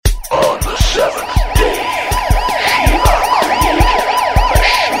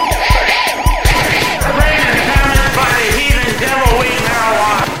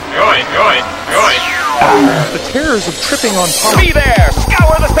fears of tripping on pop. Be there!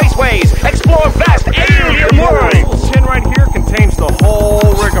 Scour the spaceways! Explore vast alien worlds! Tin right here contains the whole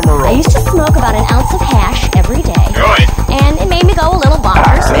rigmarole. I used to smoke about an ounce of hash every day. Good. And it made me go a little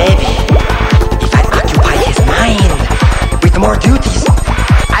bonkers. Maybe if I occupy his mind with more duties,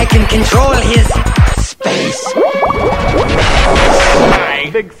 I can control his space. Hi.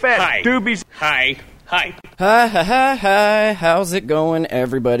 Big fat Hi. doobies. Hi. Hi. Hi. How's it going,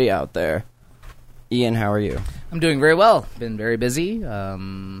 everybody out there? Ian, how are you? I'm doing very well. Been very busy.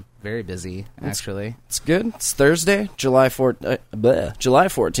 Very busy, actually. It's good. It's Thursday, July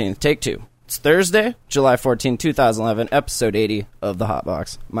 14th. Take two. It's Thursday, July 14th, 2011, episode 80 of The Hot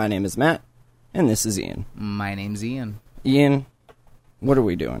Box. My name is Matt, and this is Ian. My name's Ian. Ian, what are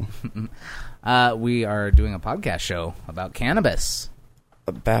we doing? We are doing a podcast show about cannabis.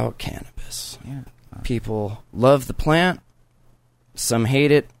 About cannabis. Yeah. People love the plant. Some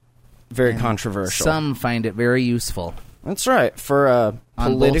hate it. Very controversial. Some find it very useful. That's right. For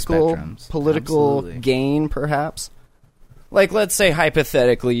political Absolutely. gain, perhaps. Like, let's say,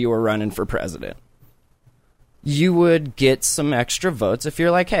 hypothetically, you were running for president. You would get some extra votes if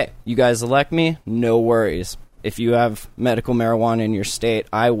you're like, hey, you guys elect me, no worries. If you have medical marijuana in your state,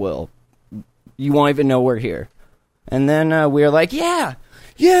 I will. You won't even know we're here. And then we're like, yeah,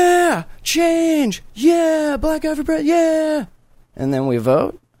 change, yeah, black guy for president, yeah. And then we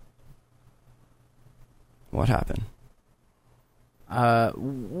vote. What happened?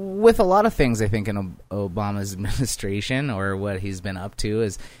 With a lot of things, I think, in Obama's administration, or what he's been up to,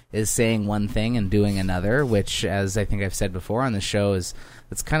 is saying one thing and doing another, which, as I think I've said before on the show, it's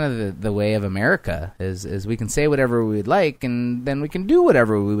kind of the way of America, is we can say whatever we would like, and then we can do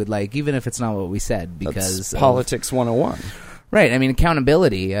whatever we would like, even if it's not what we said, because... That's politics 101. Right, I mean,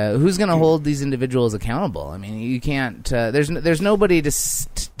 accountability. Who's going to hold these individuals accountable? I mean, you can't... There's nobody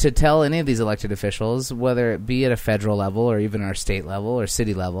to tell any of these elected officials, whether it be at a federal level or even our state level or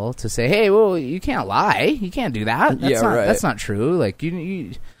city level, to say, hey, well, you can't lie. You can't do that. That's not true. Like,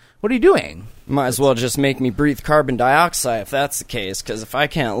 you what are you doing? Might as well just make me breathe carbon dioxide if that's the case, because if I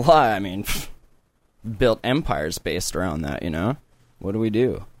can't lie, I mean, built empires based around that, you know? What do we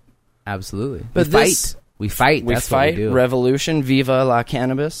do? Absolutely. But We fight. We That's fight. what we do. Revolution. Viva la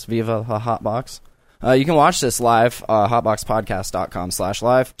cannabis. Viva la hotbox. You can watch this live,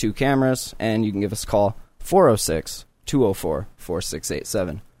 hotboxpodcast.com/live. 2 cameras, and you can give us a call,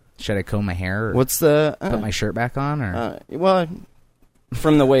 406-204-4687. Should I comb my hair? Or What's the... put my shirt back on? Or well,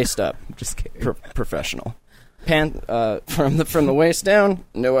 from the waist up. Just kidding. Professional. From the waist down,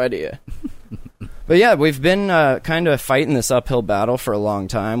 no idea. But yeah, we've been kind of fighting this uphill battle for a long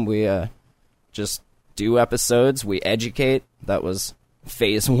time. We just do episodes, we educate. That was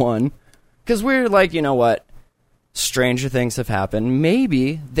phase 1. Because we're like, you know what? Stranger things have happened.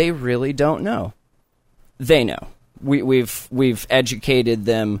 Maybe they really don't know. They know. We've educated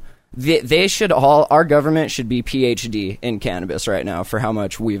them. They should all... Our government should be PhD in cannabis right now for how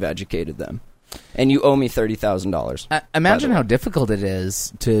much we've educated them. And you owe me $30,000. Imagine how difficult it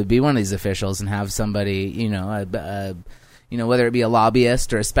is to be one of these officials and have somebody, whether it be a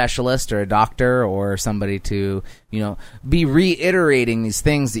lobbyist or a specialist or a doctor or somebody to, be reiterating these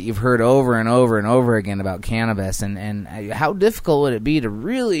things that you've heard over and over and over again about cannabis. And how difficult would it be to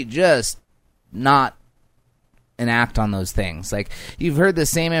really just not enact on those things? Like, you've heard the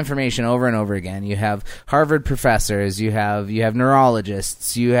same information over and over again. You have Harvard professors, you have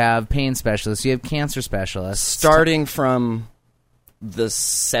neurologists, you have pain specialists, you have cancer specialists. Starting from the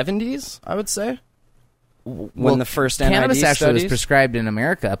 70s, I would say. When the first NID cannabis actually studies was prescribed in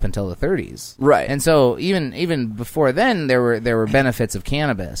America up until the 30s, right? And so even before then, there were benefits of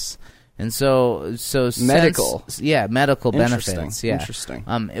cannabis, and so medical, medical benefits. Yeah, interesting.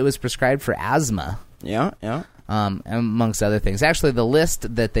 It was prescribed for asthma. Yeah. Amongst other things. Actually, the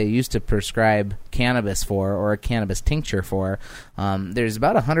list that they used to prescribe cannabis for, or a cannabis tincture for, there's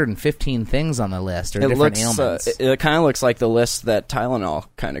about 115 things on the list, or different ailments. It kind of looks like the list that Tylenol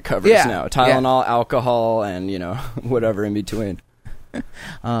kind of covers now. Tylenol, alcohol, and, whatever in between.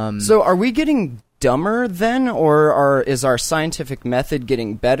 So are we getting dumber then, or is our scientific method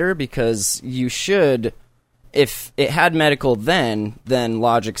getting better? Because you should... If it had medical then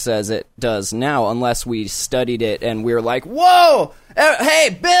logic says it does now, unless we studied it and we were like, whoa,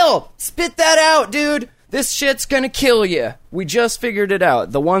 hey, Bill, spit that out, dude. This shit's going to kill you. We just figured it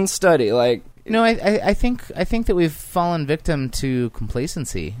out. The one study, like... I think that we've fallen victim to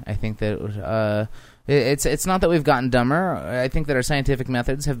complacency. I think that It's not that we've gotten dumber. I think that our scientific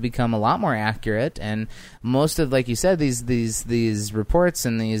methods have become a lot more accurate, and most of, like you said, these reports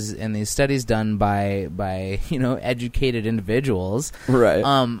and these studies done by educated individuals,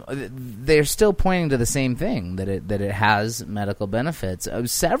 right? They're still pointing to the same thing, that it has medical benefits,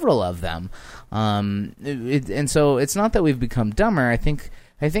 several of them, and so it's not that we've become dumber. I think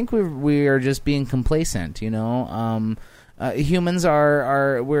we are just being complacent, humans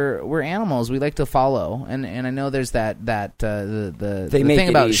we're animals. We like to follow, and I know there's the thing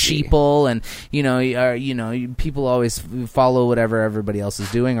about sheeple, and people always follow whatever everybody else is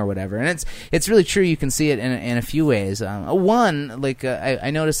doing or whatever, and it's really true. You can see it in a few ways. One, like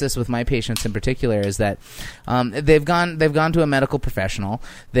I noticed this with my patients in particular, is that they've gone to a medical professional.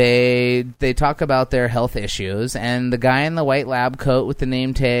 They talk about their health issues, and the guy in the white lab coat with the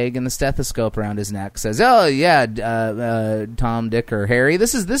name tag and the stethoscope around his neck says, "Oh yeah, Tom, Dick, or Harry,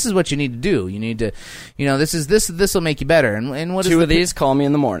 this is what you need to do. You need to, this will make you better." And what two of these call me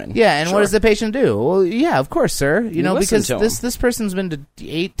in the morning. Yeah, and sure. What does the patient do? Well, yeah, of course, sir. Because to him. this person's been to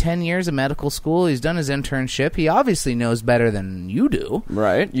 8-10 years of medical school. He's done his internship. He obviously knows better than you do.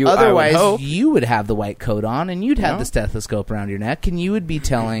 Right. Otherwise, you would have the white coat on, and you'd have the stethoscope around your neck, and you would be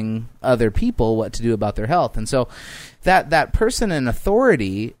telling other people what to do about their health. And so that person in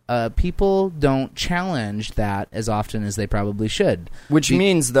authority, people don't challenge that as often as they probably should. Which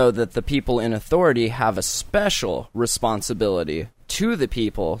means, though, that the people in authority have a special responsibility to the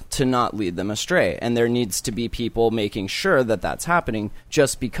people to not lead them astray. And there needs to be people making sure that that's happening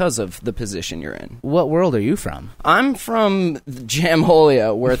just because of the position you're in. What world are you from? I'm from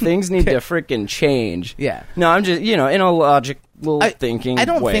Jamholia, where things need to frickin' change. Yeah. No, I'm just, in a logical thinking way. I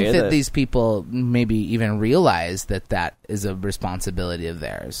don't think that these people maybe even realize that is a responsibility of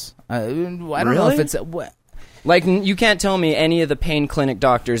theirs. I don't know if it's... Like, you can't tell me any of the pain clinic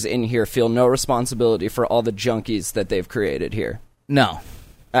doctors in here feel no responsibility for all the junkies that they've created here. No.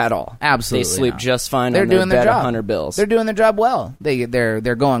 At all. Absolutely They sleep not. just fine They're on their doing their bed job. 100 bills. They're doing their job well. They're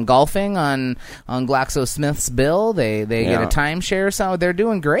going golfing on GlaxoSmith's bill. They get a timeshare or something. They're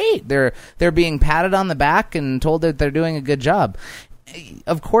doing great. They're being patted on the back and told that they're doing a good job.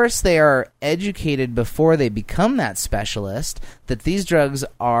 Of course, they are educated before they become that specialist that these drugs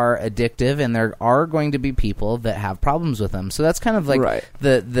are addictive, and there are going to be people that have problems with them. So that's kind of like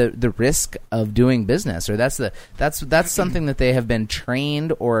the risk of doing business, or that's something that they have been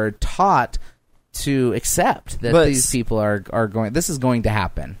trained or taught to accept, that these people are going. This is going to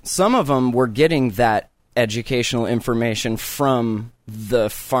happen. Some of them were getting that educational information from the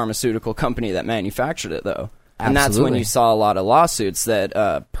pharmaceutical company that manufactured it, though. And that's when you saw a lot of lawsuits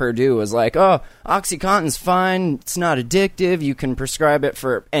that Purdue was like, oh, OxyContin's fine, it's not addictive, you can prescribe it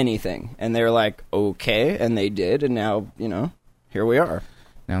for anything. And they were like, okay, and they did, and now, here we are.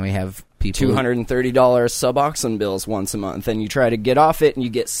 Now we have people... $230 Suboxone bills once a month, and you try to get off it, and you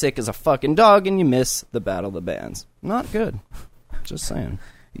get sick as a fucking dog, and you miss the Battle of the Bands. Not good. Just saying.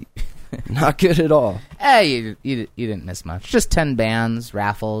 Not good at all. Hey, you didn't miss much. Just 10 bands,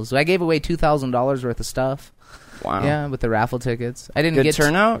 raffles. I gave away $2,000 worth of stuff. Wow. Yeah, with the raffle tickets. I didn't good get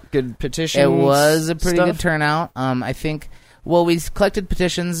turnout? Good petitions? It was a pretty stuff? good turnout. I think... Well, we collected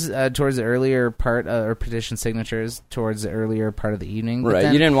petitions towards the earlier part, or petition signatures towards the earlier part of the evening. Right,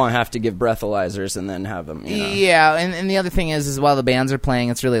 then, you didn't want to have to give breathalyzers and then have them, Yeah, and the other thing is while the bands are playing,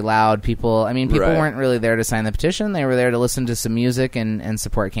 it's really loud. People weren't really there to sign the petition. They were there to listen to some music and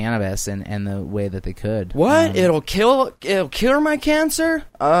support cannabis and the way that they could. What? It'll cure my cancer?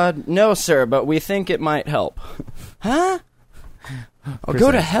 No, sir, but we think it might help. Huh? I'll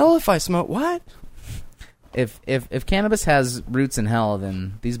go to hell if I smoke. What? If cannabis has roots in hell,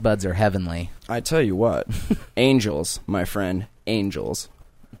 then these buds are heavenly. I tell you what, angels, my friend, angels.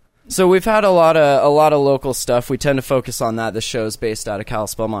 So we've had a lot of local stuff. We tend to focus on that. The show's based out of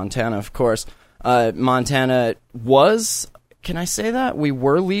Kalispell, Montana, of course. Montana was, can I say that? We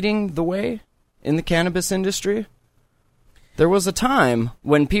were leading the way in the cannabis industry. There was a time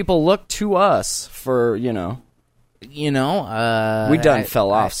when people looked to us for, we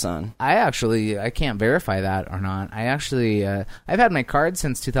fell off, son. I can't verify that or not. I actually, I've had my card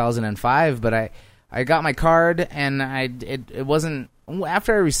since 2005, but I got my card and it wasn't,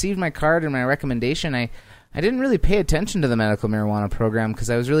 after I received my card and my recommendation, I didn't really pay attention to the medical marijuana program because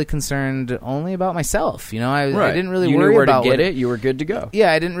I was really concerned only about myself. I didn't really worry about to get it. You were good to go.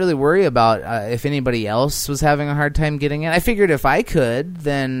 Yeah, I didn't really worry about if anybody else was having a hard time getting it. I figured if I could,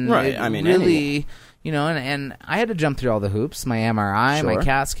 then really... and I had to jump through all the hoops, my MRI, my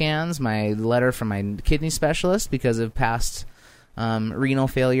CAT scans, my letter from my kidney specialist because of past renal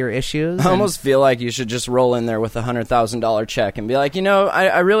failure issues. I almost feel like you should just roll in there with a $100,000 check and be like,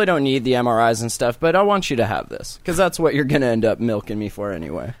 I really don't need the MRIs and stuff, but I want you to have this because that's what you're going to end up milking me for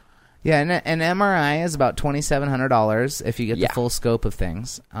anyway. Yeah, and an MRI is about $2,700 if you get the full scope of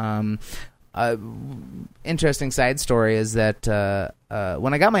things. Interesting side story is that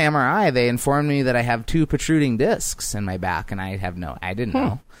when I got my MRI, they informed me that I have 2 protruding discs in my back, and I didn't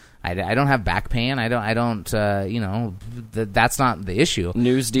know. I don't have back pain. I don't. That's not the issue.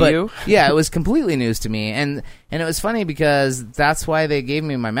 News to you? Yeah, it was completely news to me, and it was funny because that's why they gave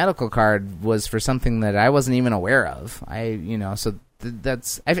me my medical card was for something that I wasn't even aware of. I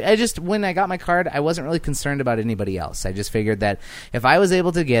just when I got my card, I wasn't really concerned about anybody else. I just figured that if I was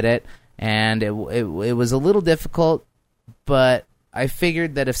able to get it, and it was a little difficult, but I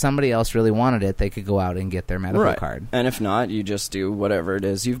figured that if somebody else really wanted it, they could go out and get their medical card. And if not, you just do whatever it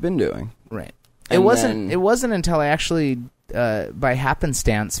is you've been doing. Right. It wasn't until I actually, by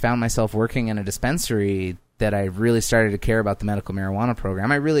happenstance, found myself working in a dispensary that I really started to care about the medical marijuana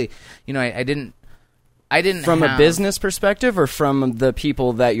program. I really, I didn't from a business perspective, or from the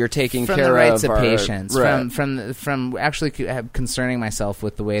people that you're taking care of, from the rights of patients, right. from actually concerning myself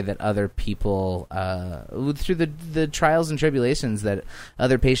with the way that other people, through the trials and tribulations that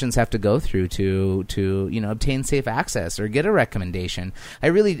other patients have to go through to obtain safe access or get a recommendation.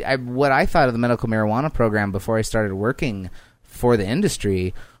 What I thought of the medical marijuana program before I started working for the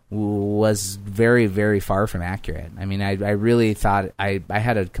industry was very, very far from accurate. I mean, I really thought I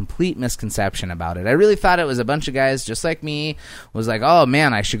had a complete misconception about it. I really thought it was a bunch of guys just like me was like, oh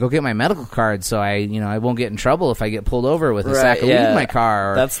man, I should go get my medical card so I won't get in trouble if I get pulled over with a sack of weed in my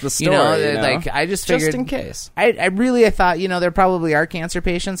car. Or, that's the story. Like I just figured, just in case. I thought there probably are cancer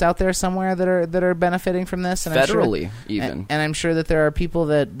patients out there somewhere that are benefiting from this, and federally I'm sure, even. And I'm sure that there are people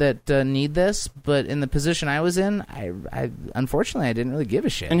that need this, but in the position I was in, I unfortunately I didn't really give a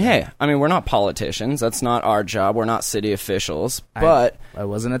shit. And hey, I mean, we're not politicians. That's not our job. We're not city officials. But I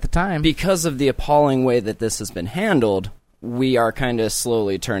wasn't at the time. Because of the appalling way that this has been handled, we are kind of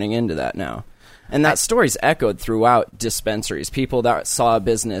slowly turning into that now. And that story's echoed throughout dispensaries. People that saw a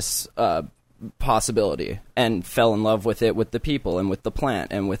business possibility and fell in love with it, with the people and with the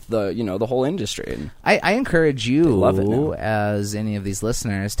plant and with the the whole industry. And I encourage you, as any of these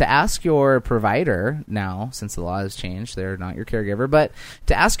listeners, to ask your provider now, since the law has changed, they're not your caregiver, but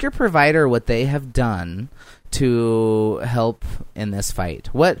to ask your provider what they have done to help in this fight.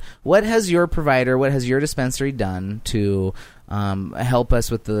 What has your provider, what has your dispensary done to help us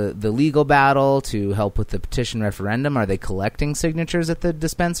with the legal battle, to help with the petition referendum? Are they collecting signatures at the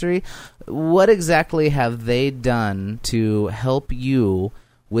dispensary? What exactly have they done to help you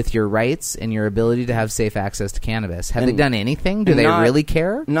with your rights and your ability to have safe access to cannabis? Have they done anything? Do they really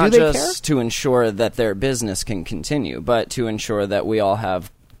care? Not just to ensure that their business can continue, but to ensure that we all have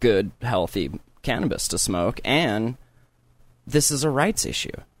good, healthy cannabis to smoke, and this is a rights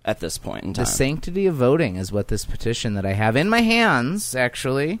issue at this point in time. The sanctity of voting is what this petition that I have in my hands,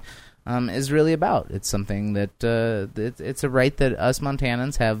 actually, is really about. It's something that it's a right that us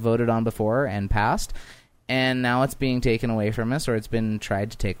Montanans have voted on before and passed, and now it's being taken away from us, or it's been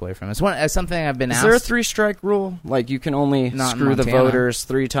tried to take away from us. Something I've been asked... Is there a 3-strike rule? Like, you can only screw the voters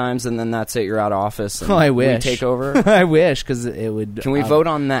 3 times, and then that's it, you're out of office, and I wish. we take over? I wish, because it would... Can we vote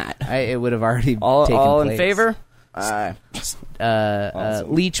on that? It would have already taken all place. In favor?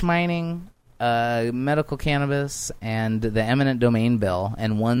 Awesome. Leech mining, medical cannabis, and the eminent domain bill,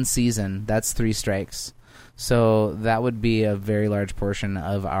 and 1 season. That's 3 strikes. So that would be a very large portion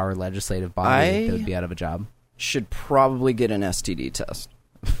of our legislative body that would be out of a job. Should probably get an STD test,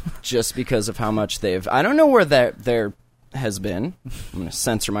 just because of how much they've... I don't know where there has been. I'm going to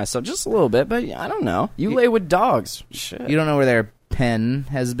censor myself just a little bit, but I don't know. You lay with dogs. Shit. You don't know where their pen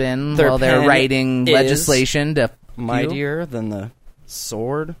has been while they're writing legislation to... Mightier than the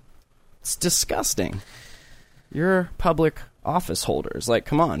sword. It's disgusting. You're public office holders. Like,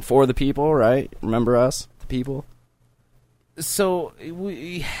 come on, for the people, right? Remember us, the people. So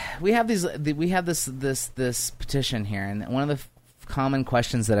we have this petition here, and one of the common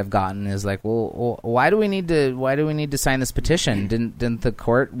questions that I've gotten is like, well, why do we need to sign this petition? Didn't the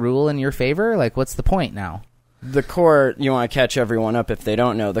court rule in your favor? Like, what's the point now? The court, you want to catch everyone up if they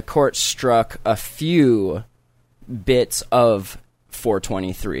don't know, the court struck a few bits of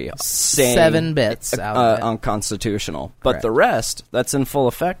 423, saying 7 bits unconstitutional, but Correct. the rest, that's in full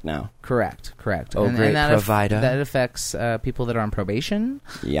effect now. Correct. Oh, and great that provider. That affects people that are on probation.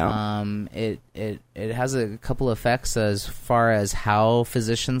 Yeah. It has a couple effects as far as how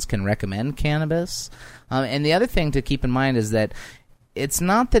physicians can recommend cannabis. And the other thing to keep in mind is that it's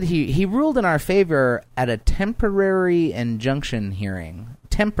not that he ruled in our favor at a temporary injunction hearing.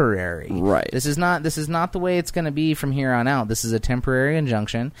 Temporary. Right. This is not the way it's going to be from here on out. This is a temporary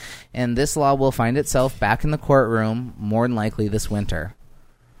injunction, and this law will find itself back in the courtroom more than likely this winter.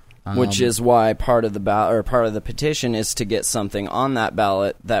 Which is why part of the ballot or part of the petition is to get something on that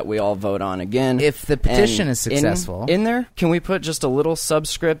ballot that we all vote on again. If the petition And is successful, in there, can we put just a little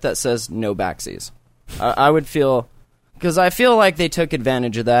subscript that says no backsies? I would feel, because I feel like they took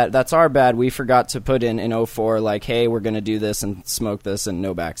advantage of that. That's our bad. We forgot to put in 04, like, hey, we're going to do this and smoke this and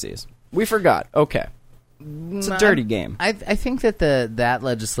no backsies. We forgot. Okay. It's a dirty game. I think that that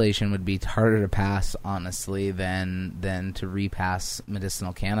legislation would be harder to pass, honestly, than to repass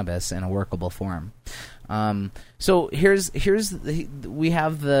medicinal cannabis in a workable form. So we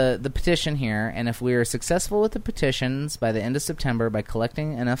have the petition here, and if we are successful with the petitions by the end of September by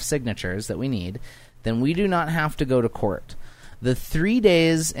collecting enough signatures that we need, then we do not have to go to court. The 3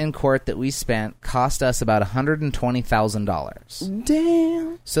 days in court that we spent cost us about $120,000.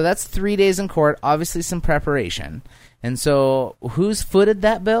 Damn. So that's 3 days in court, obviously some preparation. And so who's footed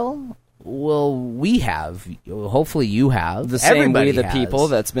that bill? Well, we have. Hopefully you have. The same Everybody way the has. people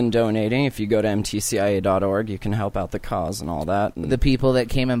that's been donating. If you go to mtcia.org, you can help out the cause and all that. And The people that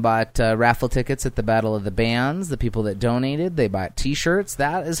came and bought raffle tickets at the Battle of the Bands, the people that donated, they bought T-shirts.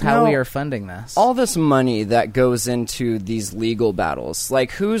 That is how we are funding this. all this money that goes into these legal battles,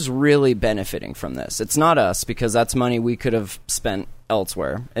 like, who's really benefiting from this? It's not us, because that's money we could have spent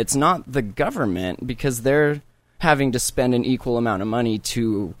elsewhere. It's not the government, because they're having to spend an equal amount of money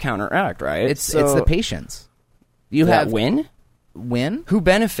to counteract, right? It's the patients. You have win? Win? Who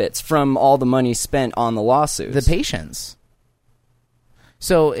benefits from all the money spent on the lawsuits? The patients.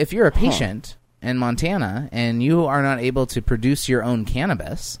 So if you're a patient in Montana and you are not able to produce your own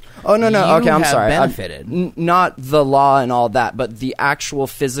cannabis, oh, no. you Okay, I'm have sorry. benefited. Not the law and all that, but the actual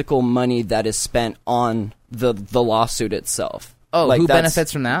physical money that is spent on the lawsuit itself. Oh, Like, who that's-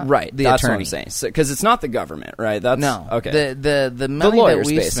 benefits from that? Right, The that's attorney. what I'm saying. Because it's not the government, right? That's No. okay. The money lawyers, that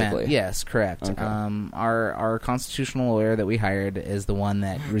we basically. spent. Yes, correct. Okay. Our constitutional lawyer that we hired is the one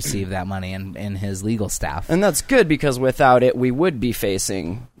that received that money and his legal staff. And that's good, because without it, we would be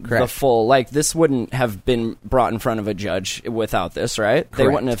facing Correct. the full... Like, this wouldn't have been brought in front of a judge without this, right? They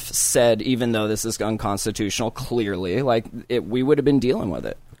Correct. wouldn't have said, even though this is unconstitutional, clearly, like, we would have been dealing with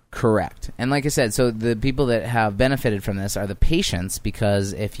it. Correct. And like I said, so the people that have benefited from this are the patients,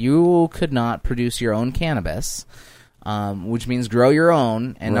 because if you could not produce your own cannabis, which means grow your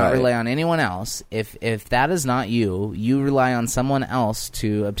own and not Right. rely on anyone else, if that is not you rely on someone else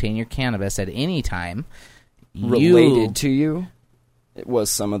to obtain your cannabis at any time. Related to you? It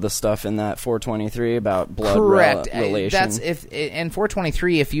was some of the stuff in that 423 about blood Correct. relation. That's in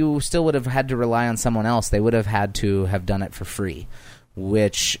 423. If you still would have had to rely on someone else, they would have had to have done it for free.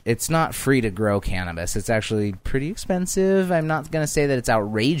 Which it's not free to grow cannabis. It's actually pretty expensive. I'm not going to say that it's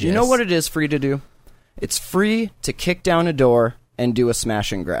outrageous. You know what it is free to do? It's free to kick down a door and do a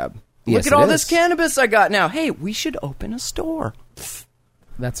smash and grab. Yes, Look at it all is. this cannabis I got now. Hey, we should open a store.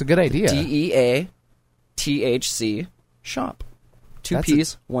 That's a good idea. DEA-THC shop. Two That's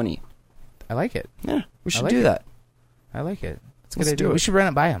P's, one E. I like it. Yeah, we should like do it. that. I like it. It's a Let's good idea. do it. We should run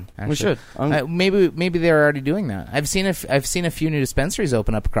it by him. Actually. We should. Maybe they're already doing that. I've seen a few new dispensaries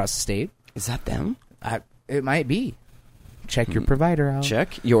open up across the state. Is that them? It might be. Check your provider out.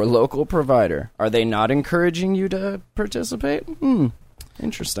 Check your local provider. Are they not encouraging you to participate?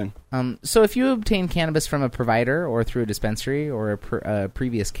 Interesting. So if you obtain cannabis from a provider or through a dispensary or a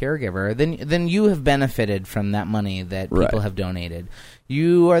previous caregiver, then you have benefited from that money that people Right. have donated.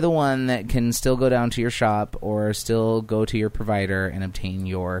 You are the one that can still go down to your shop or still go to your provider and obtain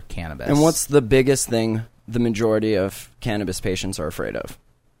your cannabis. And what's the biggest thing the majority of cannabis patients are afraid of?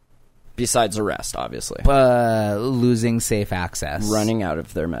 Besides arrest, obviously. losing safe access. Running out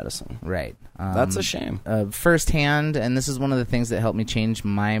of their medicine. Right. That's a shame. Firsthand, and this is one of the things that helped me change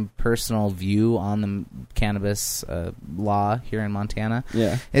my personal view on the cannabis law here in Montana.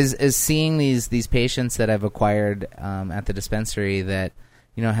 Yeah. Is seeing these patients that I've acquired at the dispensary that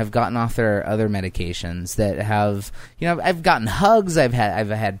have gotten off their other medications, that have I've gotten hugs. I've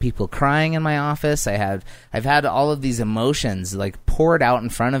had people crying in my office. I've had all of these emotions like poured out in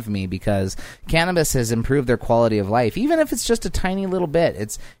front of me because cannabis has improved their quality of life, even if it's just a tiny little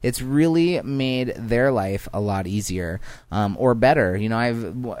bit. It's really made their life a lot easier or better.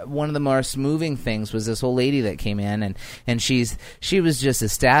 One of the most moving things was this old lady that came in and she was just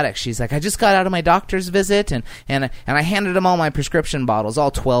ecstatic. She's like, I just got out of my doctor's visit and I handed him all my prescription bottles,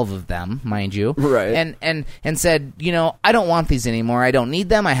 all 12 of them, mind you. Right. And said, I don't want these anymore. I don't need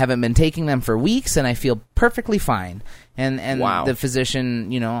them. I haven't been taking them for weeks and I feel perfectly fine. And Wow. the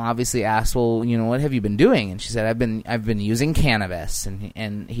physician, obviously asked, well, what have you been doing? And she said, I've been using cannabis,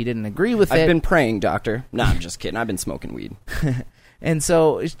 and he didn't agree with it. I've been praying, doctor. No, I'm just kidding. I've been smoking weed. And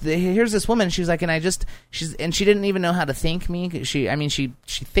so here's this woman. She was like, and she didn't even know how to thank me. She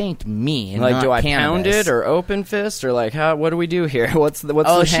thanked me. And Like, not do I cannabis. pound it or open fist or like what do we do here? What's the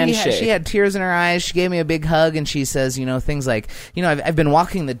handshake? She had tears in her eyes. She gave me a big hug, and she says, things like, I've been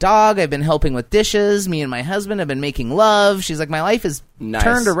walking the dog. I've been helping with dishes. Me and my husband have been making love. She's like, my life is Nice.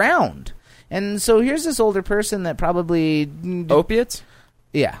 turned around. And so here's this older person that probably Opiates?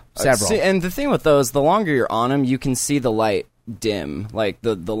 Yeah, several. See, and the thing with those, the longer you're on them, you can see the light dim, like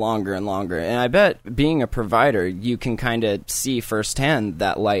the longer and longer. And I bet being a provider, you can kind of see firsthand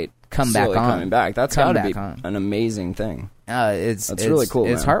that light Come back slowly on. coming back. That's Come got to be back on. an amazing thing. It's really cool,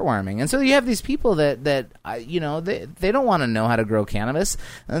 It's man. heartwarming, and so you have these people that they don't want to know how to grow cannabis.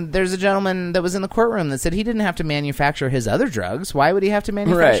 There's a gentleman that was in the courtroom that said he didn't have to manufacture his other drugs. Why would he have to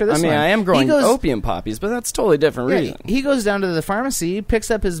manufacture Right. this I mean, one? I am growing He goes- opium poppies, but that's totally different Yeah, reason. he goes down to the pharmacy, picks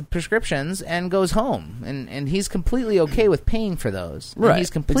up his prescriptions, and goes home. And he's completely okay with paying for those. And Right, he's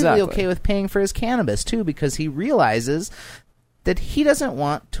completely exactly. okay with paying for his cannabis, too, because he realizes that he doesn't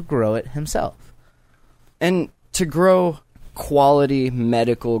want to grow it himself. And to grow quality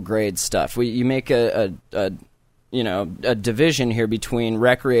medical grade stuff, you make a division here between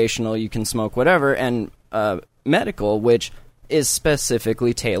recreational, you can smoke whatever, and medical, which is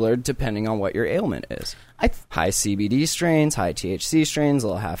specifically tailored depending on what your ailment is. High CBD strains, high THC strains, a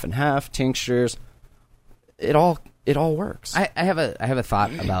little half and half, tinctures. It all works. I have a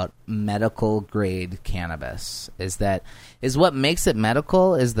thought about medical grade cannabis. Is what makes it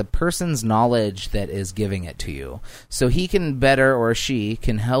medical is the person's knowledge that is giving it to you. So he can better, or she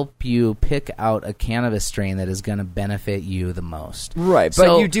can help you pick out a cannabis strain that is going to benefit you the most. Right, So,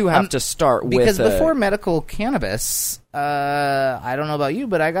 but you do have to start with because before medical cannabis, I don't know about you,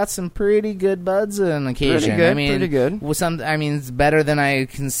 but I got some pretty good buds on occasion. Pretty good. With it's better than I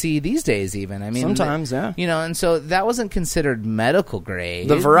can see these days. Even Sometimes, yeah. and so that wasn't considered medical grade.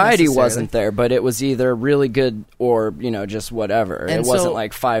 the variety necessarily. wasn't there, but it was either really good or just whatever. And it wasn't so-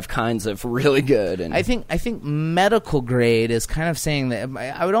 like 5 kinds of really good. And I think medical grade is kind of saying that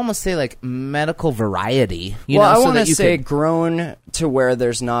I would almost say like medical variety. I so want that to you say could- grown to where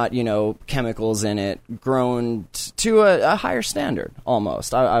there's not chemicals in it, grown to a higher standard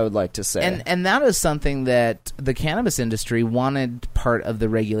almost. I would like to say, and that is something that the cannabis industry wanted part of the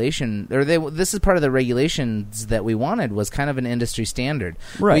regulation, or this is part of the regulations that we wanted, was kind of an industry standard,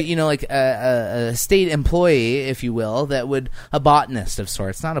 Right. like a state employee, if you will, that would, a botanist of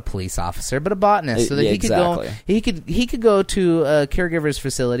sorts, not a police officer, but a botanist, so that Yeah, he could go to a caregiver's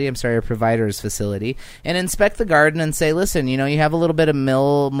facility, a provider's facility, and inspect the garden and say, listen, you have a little bit of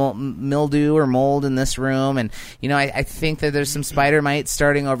mildew or mold in this room, and I think that there's some spider mites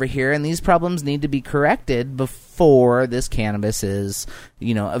starting over here, and these problems need to be corrected before this cannabis is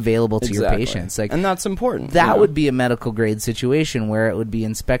available to your patients. And that's important. That would be a medical grade situation where it would be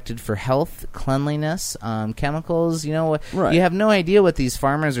inspected for health, cleanliness, chemicals. Right. You have no idea what these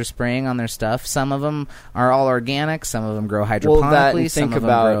farmers are spraying on their stuff. Some of them are all organic. Some of them grow hydroponically. Well, that and some think of them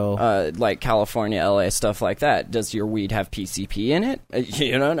about grow... like California, LA, stuff like that. Does your weed have PCP in it?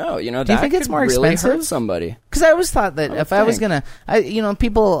 You don't know. Do you that think it's could more really expensive? hurt somebody. Because I always thought that if I was think. gonna,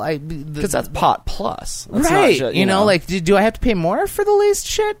 people, Because that's pot plus. That's not right? ju- like, do I have to pay more for the laced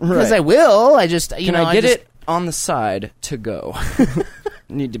shit? Because Right. I will. I just, Can I get it on the side to go?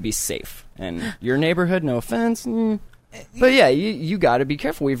 Need to be safe. And your neighborhood, no offense. But yeah, you got to be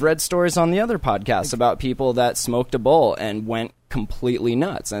careful. We've read stories on the other podcasts about people that smoked a bowl and went completely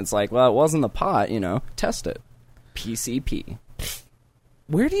nuts. And it's like, well, it wasn't the pot, test it. PCP.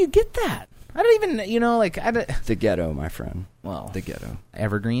 Where do you get that? I don't even, The ghetto, my friend. Well, The ghetto.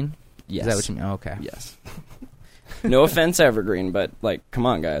 Evergreen? Yes. Is that what you mean? Oh, okay. Yes. No offense, Evergreen, but come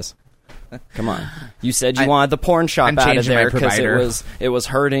on, guys. Come on. You said you wanted the porn shop I'm out of changing my there because provider. it was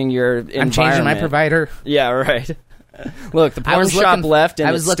hurting your environment. I'm changing my provider. Yeah, right. Look, the porn shop left, and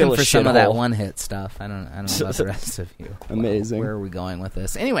I was it's looking still for a some of that shithole. one-hit stuff. I don't know about the rest of you. Amazing. Where are we going with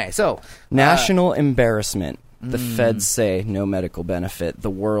this? Anyway, so National embarrassment. The feds say no medical benefit. The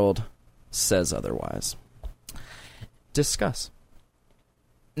world says otherwise. Discuss.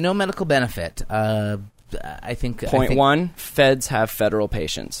 no medical benefit. I think Point one, feds have federal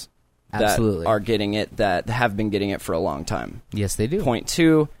patients that Absolutely. are getting it, that have been getting it for a long time. Yes, they do. Point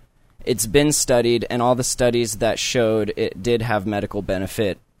two, it's been studied, and all the studies that showed it did have medical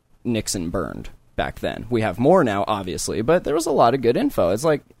benefit, Nixon burned back then. We have more now, obviously, but there was a lot of good info. It's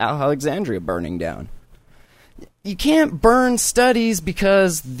like Alexandria burning down. you can't burn studies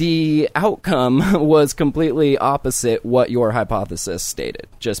because the outcome was completely opposite what your hypothesis stated.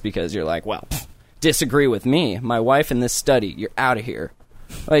 Just because you're like, well, disagree with me, my wife in this study, you're out of here.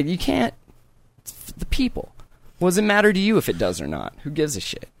 Like, you can't. It's the people. What does it matter to you if it does or not? Who gives a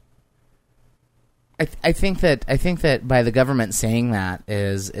shit? I think that by the government saying that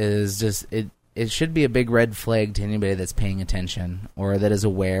is just it should be a big red flag to anybody that's paying attention or that is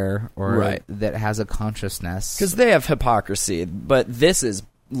aware or that has a consciousness. Because they have hypocrisy, but this is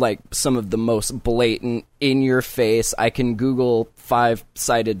like some of the most blatant, in-your-face. I can Google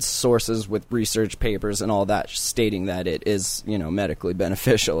 5-cited sources with research papers and all that stating that it is, medically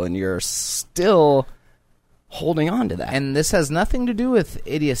beneficial, and you're still holding on to that. And this has nothing to do with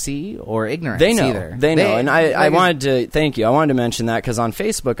idiocy or ignorance they know. either. They know. And I wanted to thank you. I wanted to mention that because on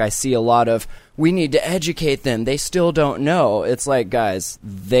Facebook I see a lot of, we need to educate them. They still don't know. It's like, guys,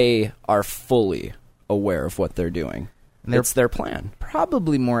 they are fully aware of what they're doing. It's their plan.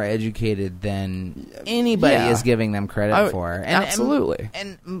 Probably more educated than anybody is giving them credit for. And, absolutely.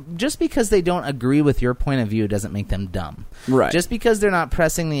 And just because they don't agree with your point of view doesn't make them dumb. Right. Just because they're not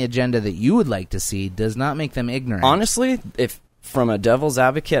pressing the agenda that you would like to see does not make them ignorant. Honestly, if from a devil's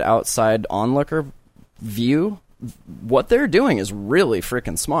advocate outside onlooker view, what they're doing is really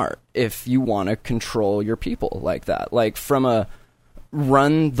freaking smart if you want to control your people like that. Like, from a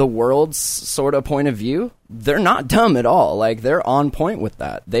run the world sort of point of view, they're not dumb at all. Like, they're on point with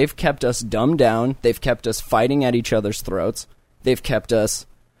that. They've kept us dumbed down. They've kept us fighting at each other's throats. They've kept us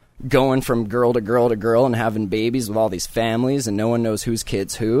going from girl to girl to girl and having babies with all these families, and no one knows whose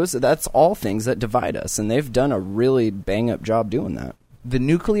kid's whose. That's all things that divide us, and they've done a really bang-up job doing that. The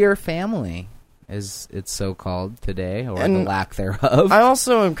nuclear family, as it's so called today, or the lack thereof. I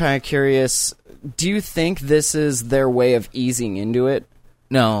also am kind of curious, do you think this is their way of easing into it?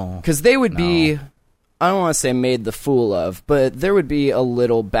 No. Because they would be, I don't want to say made the fool of, but there would be a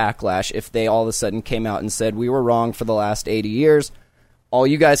little backlash if they all of a sudden came out and said, we were wrong for the last 80 years. All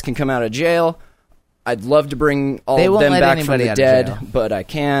you guys can come out of jail. I'd love to bring all of them back from the dead, but I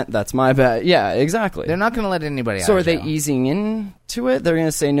can't. That's my bad. Yeah, exactly. They're not going to let anybody out. So of are they jail. easing into it? They're going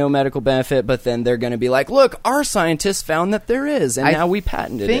to say no medical benefit, but then they're going to be like, look, our scientists found that there is, and now we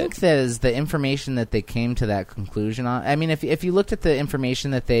patented it. I think that is the information that they came to that conclusion on. I mean, if you looked at the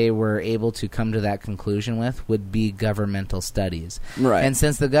information that they were able to come to that conclusion with, would be governmental studies. Right. And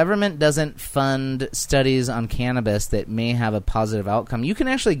since the government doesn't fund studies on cannabis that may have a positive outcome, you can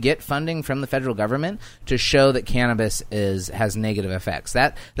actually get funding from the federal government to show that cannabis has negative effects.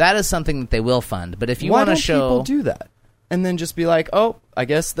 That is something that they will fund. But if you want to show, why don't people do that and then just be like, oh, I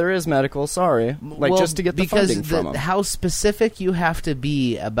guess there is medical, sorry, just to get the funding from them? How specific you have to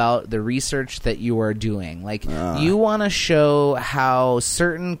be about the research that you are doing. Like, you want to show how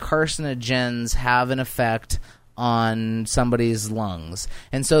certain carcinogens have an effect on somebody's lungs.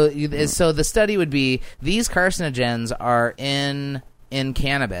 And so the study would be, these carcinogens are in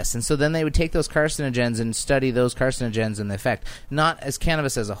cannabis, and so then they would take those carcinogens and study those carcinogens and the effect, not as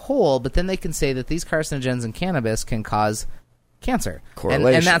cannabis as a whole, but then they can say that these carcinogens in cannabis can cause cancer.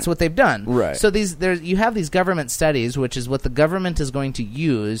 Correlation. And that's what they've done. Right. So you have these government studies, which is what the government is going to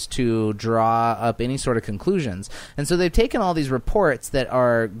use to draw up any sort of conclusions. And so they've taken all these reports that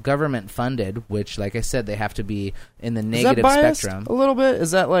are government funded, which, like I said, they have to be in the negative spectrum. A little bit?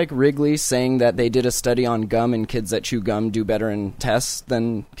 Is that like Wrigley saying that they did a study on gum and kids that chew gum do better in tests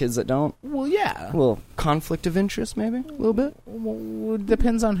than kids that don't? Well, yeah. Well, conflict of interest, maybe? A little bit? Well, it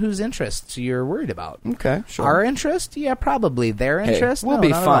depends on whose interests you're worried about. Okay, sure. Our interest? Yeah, probably. Their interest? We'll No, be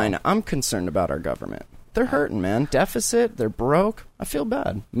not at fine. all. I'm concerned about our government. They're hurting, man. Deficit, they're broke. I feel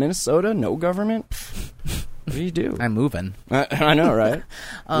bad. Minnesota, no government. What do you do? I'm moving. I know, right?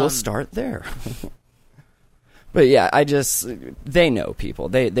 We'll start there. But yeah, they know people.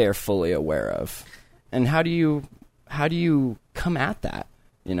 They're fully aware of. And how do you come at that?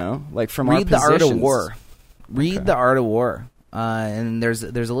 You know, like from our positions. Read The Art of War. Read The Art of War. And there's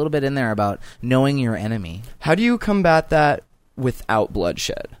a little bit in there about knowing your enemy. How do you combat that without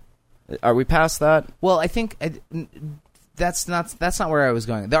bloodshed? Are we past that? Well, I think that's not where I was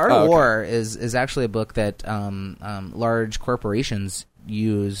going. The Art of War is actually a book that large corporations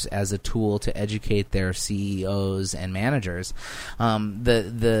use as a tool to educate their CEOs and managers.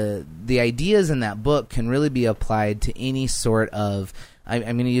 The ideas in that book can really be applied to any sort of I'm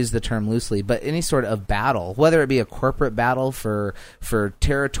going to use the term loosely, but any sort of battle, whether it be a corporate battle for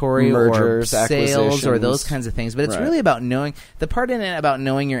territory Mergers, or sales or those acquisitions. kinds of things. But it's Right. really about knowing the part in it about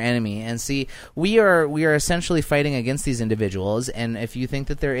knowing your enemy. And see, we are essentially fighting against these individuals. And if you think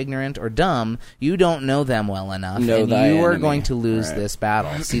that they're ignorant or dumb, you don't know them well enough, Know and thy you are enemy. going to lose Right. this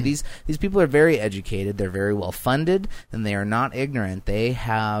battle. See, these people are very educated. They're very well funded, and they are not ignorant. They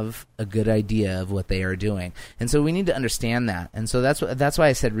have a good idea of what they are doing, and so we need to understand that. And so that's why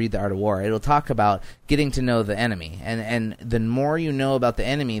I said read The Art of War. It'll talk about getting to know the enemy, and the more you know about the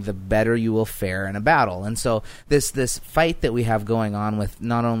enemy, the better you will fare in a battle. And so this fight that we have going on with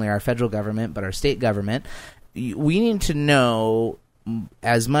not only our federal government but our state government, we need to know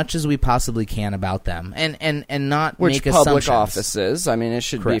as much as we possibly can about them, and not Which make public assumptions. offices, I mean, it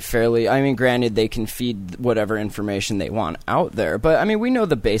should Correct. be fairly... I mean, granted, they can feed whatever information they want out there, but, I mean, we know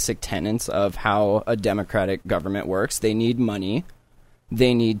the basic tenets of how a democratic government works. They need money.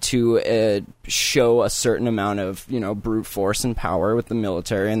 They need to show a certain amount of, brute force and power with the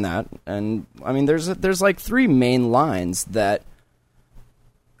military and that. And, I mean, there's like 3 main lines that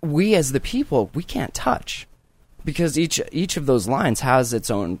we as the people, we can't touch. Because each of those lines has its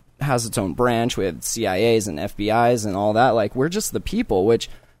own branch. We have CIAs and FBI's and all that. Like, we're just the people, which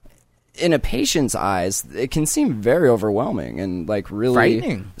in a patient's eyes, it can seem very overwhelming and like really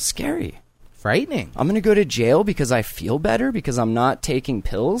Frightening. Scary. Frightening. I'm gonna go to jail because I feel better because I'm not taking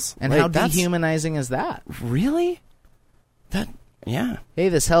pills. And Like, how that's- dehumanizing is that? Really? Yeah. Hey,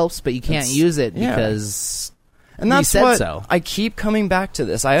 this helps, but you can't It's- use it yeah. because And that's we said what so. I keep coming back to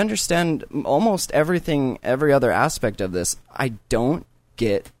this. I understand almost everything, every other aspect of this. I don't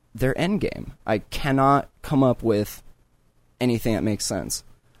get their end game. I cannot come up with anything that makes sense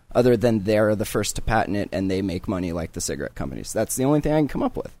other than they're the first to patent it and they make money like the cigarette companies. That's the only thing I can come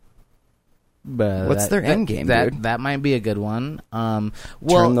up with. But What's their end game, dude? That might be a good one. Well,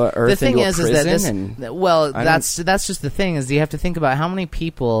 Turn the Earth thing into a is that this. prison That's just the thing is you have to think about how many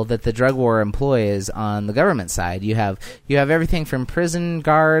people that the drug war employs on the government side. You have everything from prison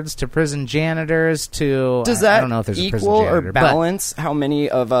guards to prison janitors to. Does I that don't know if there's a prison equal janitor, or but- balance how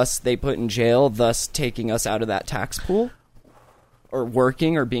many of us they put in jail, thus taking us out of that tax pool? Or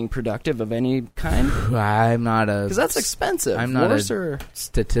working or being productive of any kind? I'm not a Because that's expensive. I'm not Wars a are-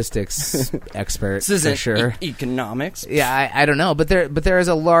 statistics expert. This isn't for sure. economics. Yeah, I don't know, but there is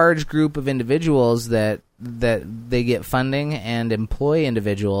a large group of individuals that they get funding and employ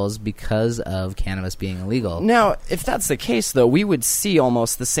individuals because of cannabis being illegal. Now, if that's the case, though, we would see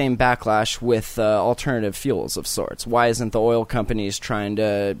almost the same backlash with alternative fuels of sorts. Why isn't the oil companies trying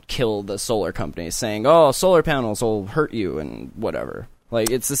to kill the solar companies, saying, "Oh, solar panels will hurt you" and whatever? Like,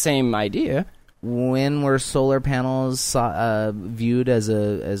 it's the same idea. When were solar panels viewed as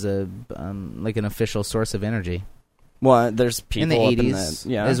a like an official source of energy? Well, there's people In the up 80s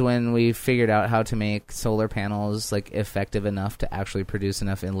in the, is when we figured out how to make solar panels like effective enough to actually produce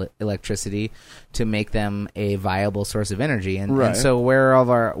enough electricity to make them a viable source of energy. And, Right. and so where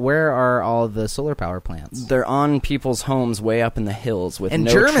are all the solar power plants? They're on people's homes way up in the hills with In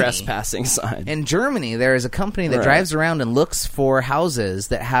no Germany. trespassing signs. In Germany, there is a company that Right. drives around and looks for houses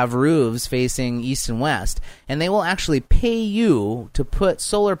that have roofs facing east and west, and they will actually pay you to put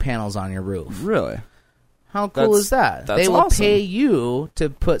solar panels on your roof. Really? How cool is that? That's They will awesome. pay you to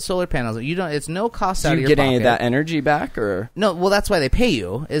put solar panels. You don't. It's no cost out Do of you your get pocket. any of that energy back, or No, well, that's why they pay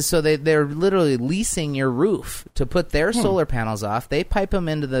you, is so they're literally leasing your roof to put their solar panels off. They pipe them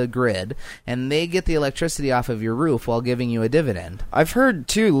into the grid, and they get the electricity off of your roof while giving you a dividend. I've heard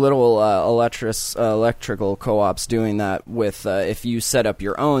two little electrical co-ops doing that with if you set up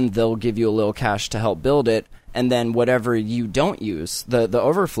your own, they'll give you a little cash to help build it, and then whatever you don't use, the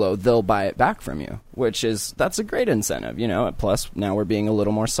overflow, they'll buy it back from you, that's a great incentive, Plus, now we're being a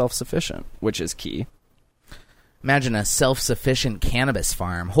little more self-sufficient, which is key. Imagine a self-sufficient cannabis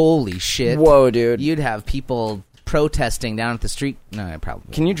farm. Holy shit. Whoa, dude. You'd have people protesting down at the street. No, I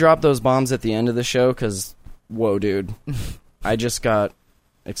probably. Can you drop those bombs at the end of the show? Because, whoa, dude. I just got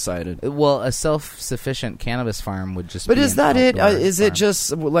excited. Well, a self-sufficient cannabis farm would just But be is an that it? outdoor Is it farm.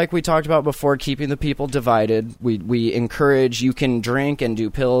 just, like we talked about before, keeping the people divided? We encourage you can drink and do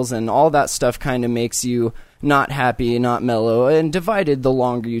pills, and all that stuff kind of makes you not happy, not mellow, and divided the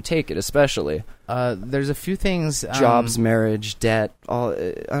longer you take it, especially. There's a few things. Jobs, marriage, debt, all.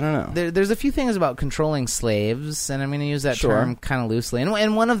 I don't know. There's a few things about controlling slaves, and I'm going to use that Sure. term kind of loosely.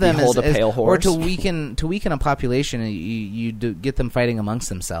 And one of them Behold is a pale or horse. to weaken a population, you do get them fighting amongst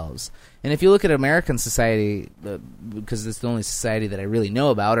themselves. And if you look at American society, because it's the only society that I really know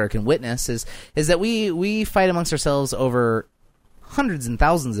about or can witness, is that we fight amongst ourselves over hundreds and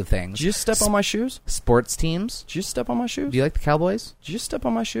thousands of things. Did you step on my shoes? Sports teams. Did you step on my shoes? Do you like the Cowboys? Did you step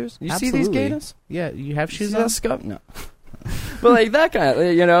on my shoes? You Absolutely. see these gators? Yeah, you have shoes See on? that scuff? No. But like that kind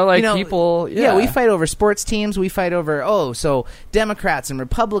of, people. Yeah, we fight over sports teams. We fight over, so Democrats and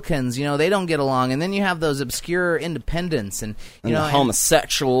Republicans, they don't get along. And then you have those obscure independents and, the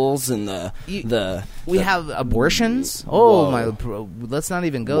homosexuals and we have abortions. Let's not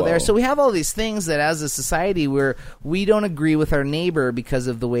even go there. So we have all these things that as a society we don't agree with our neighbor because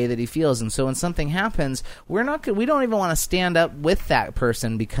of the way that he feels. And so when something happens, we don't even want to stand up with that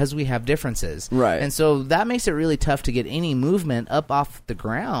person because we have differences. Right. And so that makes it really tough to get any movement up off the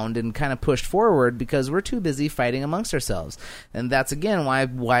ground and kind of pushed forward because we're too busy fighting amongst ourselves. And that's again why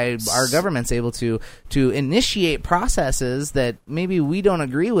our government's able to initiate processes that maybe we don't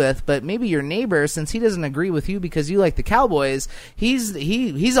agree with, but maybe your neighbor, since he doesn't agree with you because you like the Cowboys,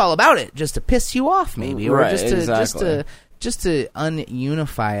 he's all about it just to piss you off, maybe, or right, just to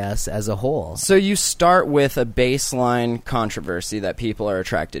unify us as a whole. So you start with a baseline controversy that people are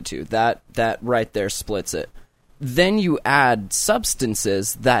attracted to. That right there splits it. Then you add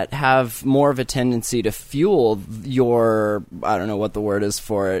substances that have more of a tendency to fuel your, I don't know what the word is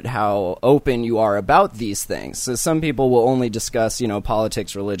for it, how open you are about these things. So some people will only discuss,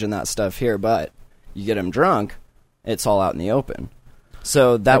 politics, religion, that stuff here, but you get them drunk, it's all out in the open.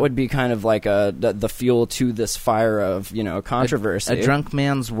 So that would be kind of like the fuel to this fire of, controversy. A drunk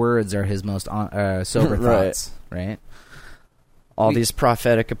man's words are his most sober thoughts, right? All these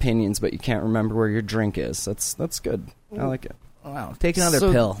prophetic opinions, but you can't remember where your drink is. That's good. I like it. Wow. Take another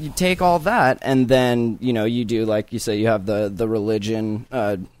pill. You take all that, and then, you do, like you say, you have the religion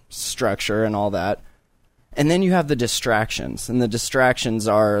structure and all that. And then you have the distractions. And the distractions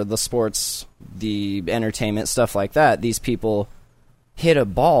are the sports, the entertainment, stuff like that. These people hit a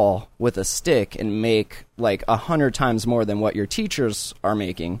ball with a stick and make like 100 times more than what your teachers are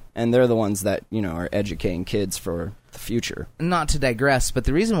making. And they're the ones that, are educating kids for the future. Not to digress, but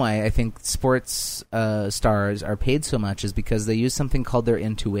the reason why I think sports stars are paid so much is because they use something called their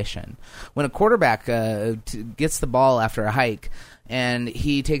intuition. When a quarterback gets the ball after a hike and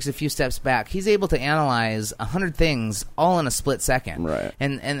he takes a few steps back, he's able to analyze 100 things all in a split second. Right.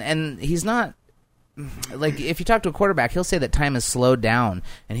 And he's not... Like, if you talk to a quarterback, he'll say that time is slowed down,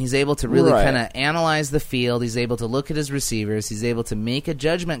 and he's able to really kind of analyze the field. He's able to look at his receivers. He's able to make a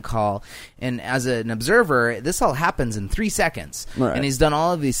judgment call. And as an observer, this all happens in 3 seconds. Right. And he's done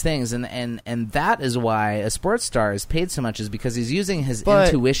all of these things. And that is why a sports star is paid so much, is because he's using his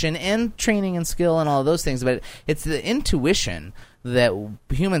intuition and training and skill and all of those things. But it's the intuition that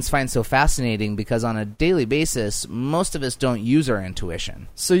humans find so fascinating, because on a daily basis, most of us don't use our intuition.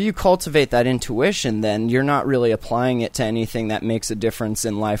 So you cultivate that intuition, then you're not really applying it to anything that makes a difference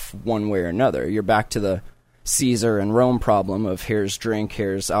in life one way or another. You're back to the Caesar and Rome problem of here's drink,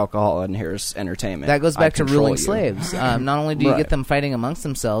 here's alcohol, and here's entertainment. That goes back to ruling you. slaves. Not only do you get them fighting amongst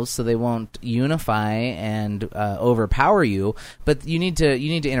themselves so they won't unify and overpower you, but you need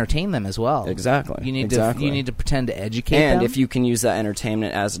to entertain them as well. Exactly. You need to pretend to educate them. And if you can use that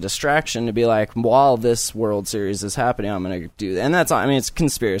entertainment as a distraction to be like, while this World Series is happening, I'm going to do that. And that's, it's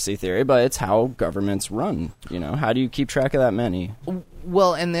conspiracy theory, but it's how governments run. How do you keep track of that many?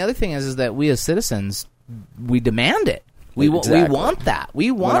 Well, and the other thing is that we as citizens, we demand it. We want that.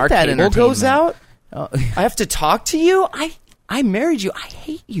 We want when our that cable entertainment goes out, I have to talk to you. I married you. I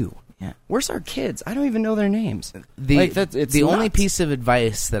hate you. Yeah. Where's our kids? I don't even know their names. The only piece of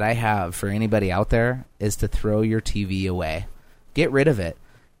advice that I have for anybody out there is to throw your TV away. Get rid of it.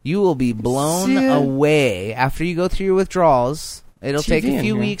 You will be blown away after you go through your withdrawals. It'll take a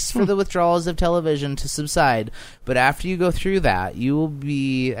few weeks for the withdrawals of television to subside, but after you go through that, you will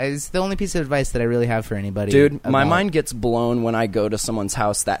be... It's the only piece of advice that I really have for anybody. Dude, my mind gets blown when I go to someone's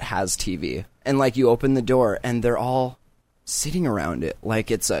house that has TV. And, you open the door, and they're all sitting around it like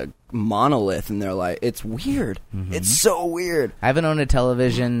it's a monolith, and they're like, it's weird. Mm-hmm. It's so weird. I haven't owned a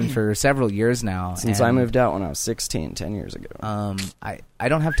television for several years now. Since I moved out when I was 16, 10 years ago. I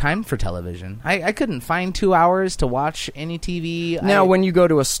don't have time for television. I couldn't find 2 hours to watch any TV. Now, when you go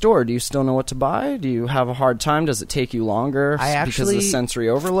to a store, do you still know what to buy? Do you have a hard time? Does it take you longer because of the sensory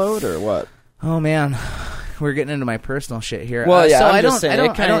overload, or what? Oh, man. We're getting into my personal shit here. Well, yeah, so I'm I just saying,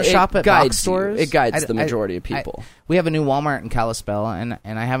 I don't shop at box stores. It guides the majority of people. We have a new Walmart in Kalispell, and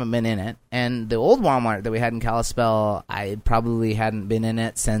I haven't been in it. And the old Walmart that we had in Kalispell, I probably hadn't been in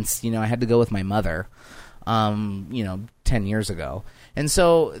it since, I had to go with my mother, 10 years ago. And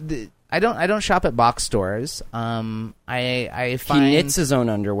so I don't shop at box stores. I find he knits his own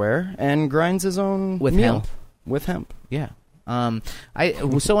underwear and grinds his own with meal. hemp. With hemp. Yeah.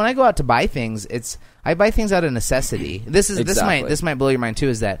 So when I go out to buy things, I buy things out of necessity. This might blow your mind too.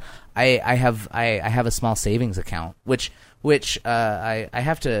 Is that I have a small savings account, which I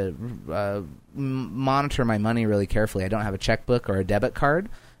have to monitor my money really carefully. I don't have a checkbook or a debit card.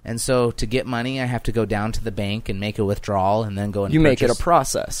 And so to get money, I have to go down to the bank and make a withdrawal and then go and You purchase. make it a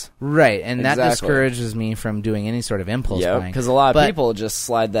process. Right, and that Exactly. discourages me from doing any sort of impulse Yeah, buying. because a lot of people just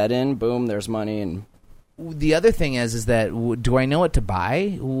slide that in, boom, there's money. And the other thing is that do I know what to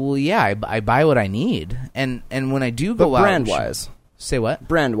buy? Well, yeah, I buy what I need. And when I do go out... brand-wise. Say what?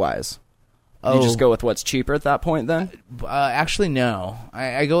 Brand-wise. You just go with what's cheaper at that point then? Actually, no.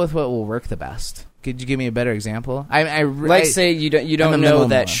 I go with what will work the best. Could you give me a better example? Say you don't know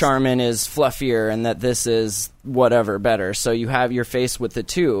that Charmin is fluffier and that this is whatever better. So you have your face with the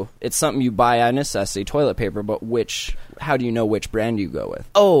two. It's something you buy out of necessity, toilet paper. But how do you know which brand you go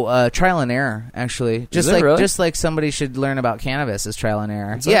with? Trial and error. Actually, just like somebody should learn about cannabis is trial and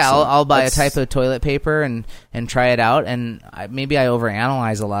error. That's yeah, excellent. I'll buy a type of toilet paper and try it out. And maybe I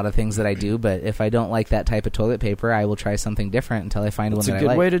overanalyze a lot of things that I do. But if I don't like that type of toilet paper, I will try something different until I find one that I like. It's a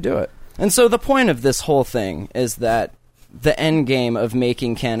good way to do it. And so the point of this whole thing is that the end game of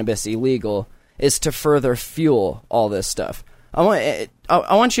making cannabis illegal is to further fuel all this stuff. I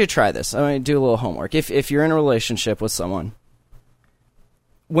want you to try this. I want you to do a little homework. If you're in a relationship with someone,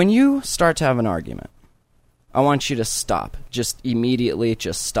 when you start to have an argument, I want you to stop. Just immediately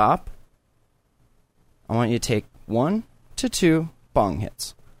just stop. I want you to take 1 to 2 bong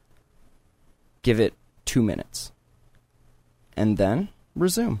hits. Give it 2 minutes. And then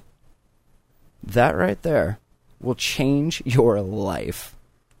resume. That right there will change your life.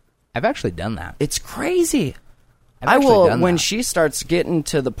 I've actually done that. It's crazy. When she starts getting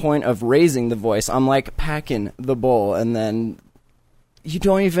to the point of raising the voice, I'm like packing the bowl, and then you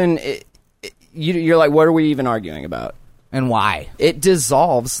don't even... you're like, what are we even arguing about? And why? It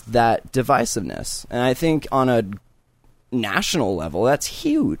dissolves that divisiveness. And I think on a national level, that's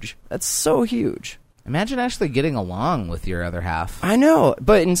huge. That's so huge. Imagine actually getting along with your other half. I know,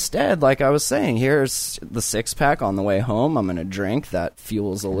 but instead, like I was saying, here's the 6-pack on the way home. I'm going to drink. That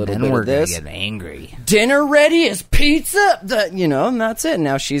fuels a little bit of this. Then we're going to get angry. Dinner ready is pizza! And that's it.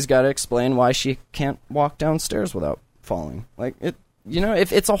 Now she's got to explain why she can't walk downstairs without falling. Like, if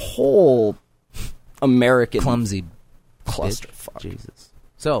it's a whole American... Clumsy clusterfuck. Jesus.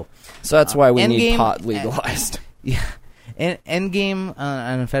 So that's why we need Endgame, pot legalized. Yeah. Endgame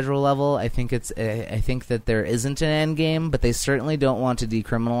on a federal level, I think that there isn't an end game, but they certainly don't want to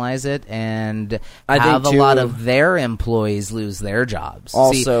decriminalize it and have a lot of their employees lose their jobs.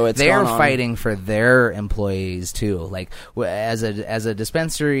 Also, they're fighting for their employees too. Like as a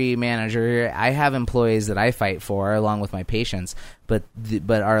dispensary manager, I have employees that I fight for along with my patients. But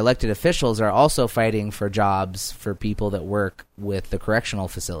our elected officials are also fighting for jobs for people that work with the correctional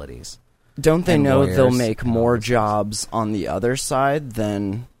facilities. Don't they know lawyers, they'll make more jobs on the other side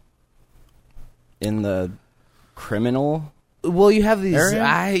than in the criminal? Well, you have these. area?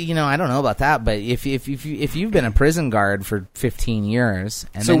 I don't know about that, but if you've been a prison guard for 15 years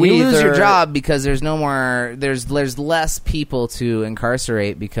and So then we you lose your either- job because there's no more, there's less people to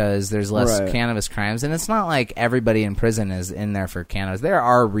incarcerate because there's less Right. cannabis crimes, and it's not like everybody in prison is in there for cannabis. There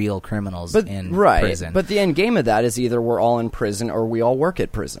are real criminals in prison. But the end game of that is either we're all in prison or we all work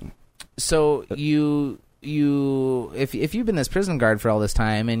at prison. So if you've been this prison guard for all this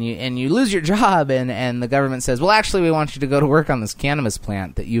time and you lose your job and the government says, well, actually we want you to go to work on this cannabis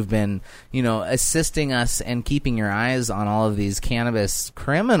plant that you've been assisting us and keeping your eyes on all of these cannabis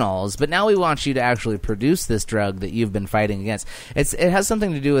criminals, but now we want you to actually produce this drug that you've been fighting against. It has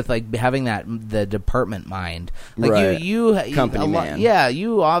something to do with like having the department mind, like Right. you Company man. Yeah,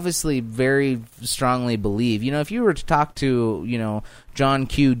 you obviously very strongly believe. If you were to talk to John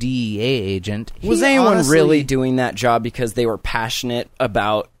Q, DEA agent. Was anyone really doing that job because they were passionate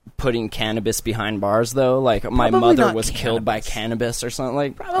about putting cannabis behind bars, though? Like, my Probably mother not was killed by cannabis. cannabis or something?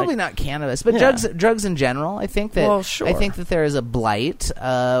 Like, Probably not cannabis, but Yeah. drugs in general. I think that Well, sure. I think that there is a blight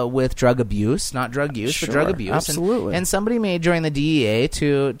with drug abuse, not drug use, but drug Sure, abuse. absolutely. And somebody may join the DEA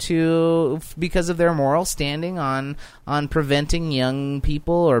to because of their moral standing on preventing young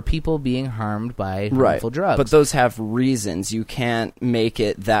people or people being harmed by harmful drugs. But those have reasons. You can't make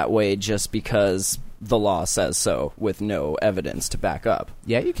it that way just because the law says so with no evidence to back up.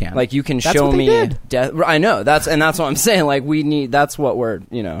 yeah, you can. Like, you can That's show what they me did. death. I know that's what I'm saying. Like, that's what we're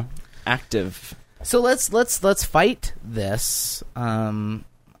active. So let's fight this on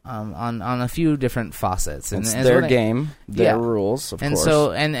a few different faucets. It's as their what I- game, their Yeah. rules, of and course.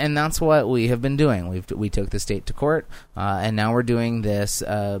 so and that's what we have been doing. We took the state to court, and now we're doing this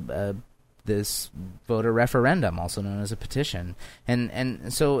voter referendum, also known as a petition.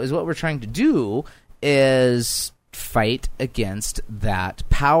 And so is what we're trying to do is fight against that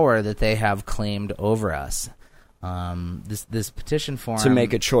power that they have claimed over us. This petition form to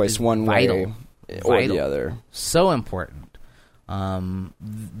make a choice one way or the other. So important.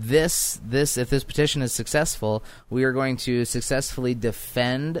 If this petition is successful, we are going to successfully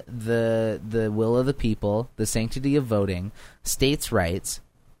defend the will of the people, the sanctity of voting, states' rights,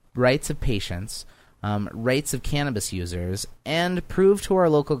 rights of patients, rights of cannabis users, and prove to our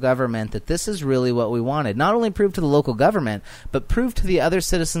local government that this is really what we wanted. Not only prove to the local government, but prove to the other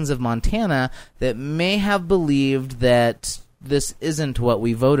citizens of Montana that may have believed that this isn't what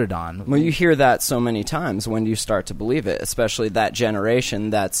we voted on. Well, you hear that so many times. When do you start to believe it? Especially that generation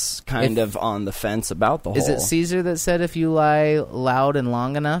that's kind of on the fence about the whole... Is it Caesar that said if you lie loud and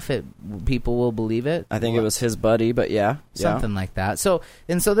long enough, people will believe it? I think it was his buddy, but yeah. Something like that. So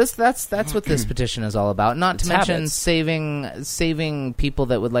that's what this petition is all about. Not to mention saving people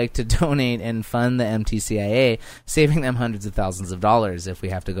that would like to donate and fund the MTCIA, saving them hundreds of thousands of dollars if we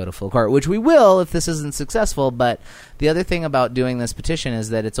have to go to full court, which we will if this isn't successful. But the other thing about doing this petition is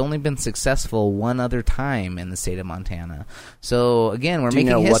that it's only been successful one other time in the state of Montana. So again, we're making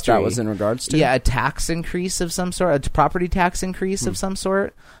history. Do you know what that was in regards to? Yeah, a tax increase of some sort, a property tax increase of some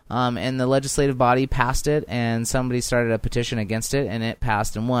sort. And the legislative body passed it, and somebody started a petition against it, and it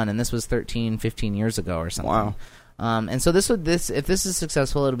passed and won. And this was 13, 15 years ago or something. Wow. And so if this is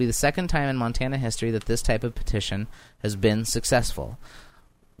successful, it'll be the second time in Montana history that this type of petition has been successful.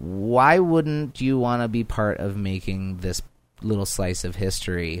 Why wouldn't you want to be part of making this little slice of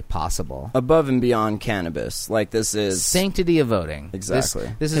history possible? Above and beyond cannabis. Like, this is... sanctity of voting. Exactly.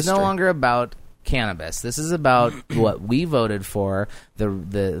 This is no longer about cannabis. This is about what we voted for, the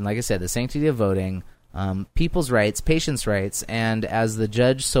like I said, the sanctity of voting, people's rights, patients' rights, and as the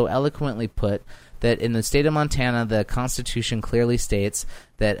judge so eloquently put, that in the state of Montana, the Constitution clearly states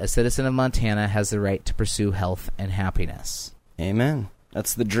that a citizen of Montana has the right to pursue health and happiness. Amen.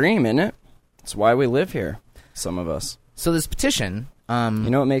 That's the dream, isn't it? That's why we live here, some of us. So this petition... you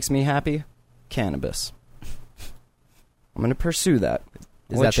know what makes me happy? Cannabis. I'm going to pursue that.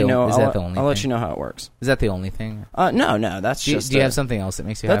 Is that the only thing? I'll let you know how it works. Is that the only thing? No, that's just... Do you have something else that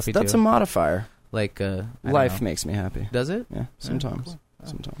makes you happy, too? That's a modifier. Like, life makes me happy. Does it? Yeah, sometimes. Cool.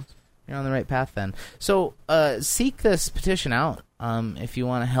 Sometimes. You're on the right path then. So seek this petition out. If you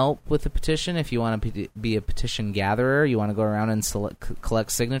want to help with the petition, if you want to be a petition gatherer, you want to go around and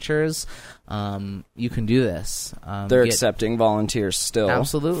collect signatures, you can do this. They're accepting volunteers still.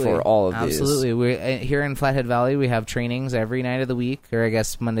 Absolutely. For all of these. Absolutely. We're here in Flathead Valley. We have trainings every night of the week, or I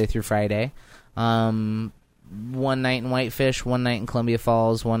guess Monday through Friday. One night in Whitefish, one night in Columbia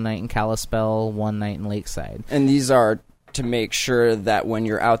Falls, one night in Kalispell, one night in Lakeside. And these are to make sure that when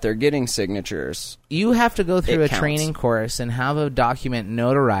you're out there getting signatures, you have to go through a training course and have a document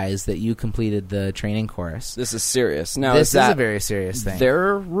notarized that you completed the training course. This is serious. Now, this is a very serious thing.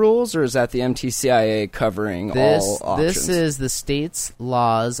 Their rules, or is that the MTCIA covering all options? This is the state's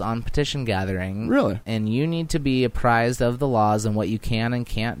laws on petition gathering. Really? And you need to be apprised of the laws and what you can and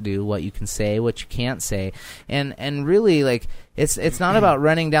can't do, what you can say, what you can't say. And really, like, it's not about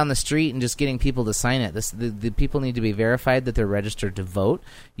running down the street and just getting people to sign it. The people need to be verified that they're registered to vote.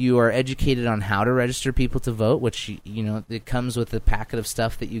 You are educated on how to register people to vote, which, it comes with the packet of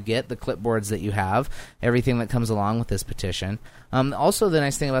stuff that you get, the clipboards that you have, everything that comes along with this petition. Also, the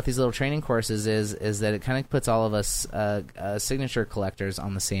nice thing about these little training courses is that it kind of puts all of us signature collectors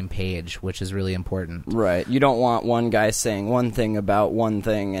on the same page, which is really important. Right. You don't want one guy saying one thing about one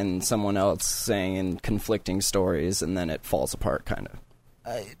thing and someone else saying in conflicting stories, and then it falls apart, kind of.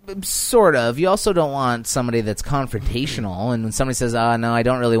 Sort of. You also don't want somebody that's confrontational, and when somebody says, "Oh no, I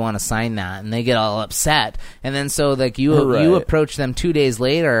don't really want to sign that," and they get all upset, and then so like you approach them 2 days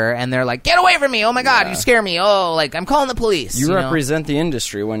later, and they're like, "Get away from me! Oh my God, you scare me! Oh, like I'm calling the police." You represent the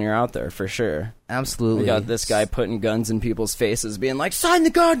industry when you're out there, for sure. Absolutely. We got this guy putting guns in people's faces, being like, "Sign the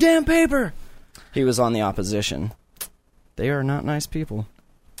goddamn paper." He was on the opposition. They are not nice people.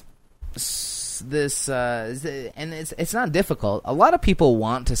 And it's not difficult. A lot of people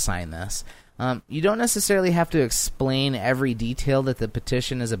want to sign this. You don't necessarily have to explain every detail that the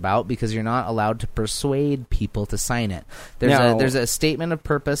petition is about, because you're not allowed to persuade people to sign it. There's a statement of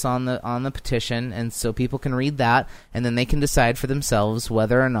purpose on the petition, and so people can read that, and then they can decide for themselves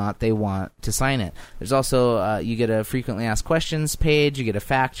whether or not they want to sign it. There's also you get a frequently asked questions page, you get a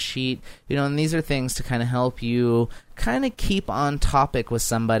fact sheet, and these are things to kind of help you kind of keep on topic with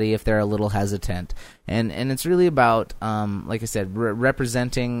somebody if they're a little hesitant. And it's really about, like I said,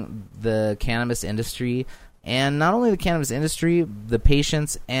 representing the cannabis industry, and not only the cannabis industry, the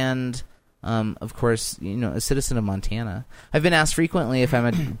patients and Of course, a citizen of Montana. I've been asked frequently if I'm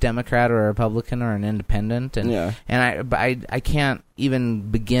a Democrat or a Republican or an independent, and I can't even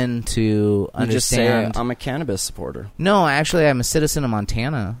begin to understand. You just say, I'm a cannabis supporter. No, actually, I'm a citizen of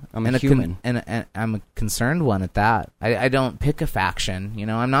Montana. I'm a human. And I'm a concerned one at that. I don't pick a faction.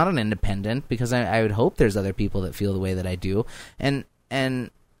 I'm not an independent because I would hope there's other people that feel the way that I do. And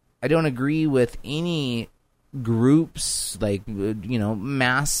I don't agree with any groups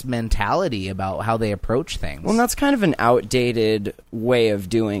mass mentality about how they approach things. Well, that's kind of an outdated way of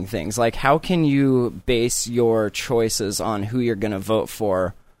doing things. Like, how can you base your choices on who you're going to vote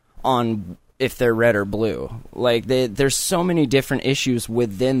for on if they're red or blue? Like, there's so many different issues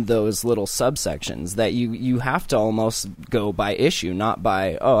within those little subsections that you have to almost go by issue, not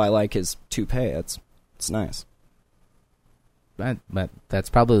by, oh, I like his toupee. It's nice. But that's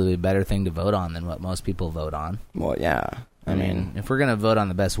probably a better thing to vote on than what most people vote on. Well, yeah. I mean, if we're going to vote on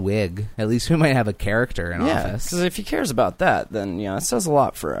the best wig, at least we might have a character in office. Because if he cares about that, then, it says a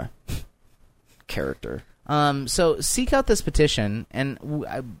lot for a character. So seek out this petition. And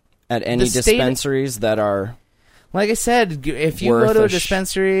at any dispensaries that are... Like I said, if you go to a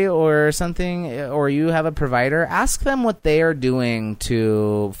dispensary or something, or you have a provider, ask them what they are doing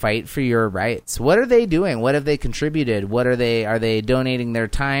to fight for your rights. What are they doing? What have they contributed? Are they donating their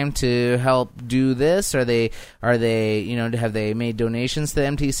time to help do this? Are they have they made donations to the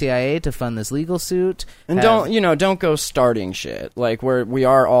MTCIA to fund this legal suit? And don't go starting shit. Like, we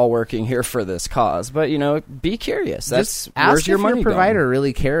are all working here for this cause, but be curious. That's where's your money your provider going?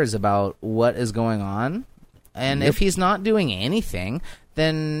 Really cares about what is going on. And if he's not doing anything,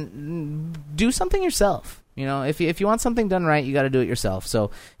 then do something yourself. If you want something done right, you got to do it yourself.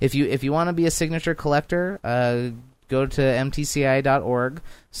 So if you want to be a signature collector, go to mtci.org,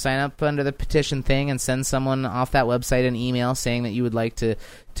 sign up under the petition thing, and send someone off that website an email saying that you would like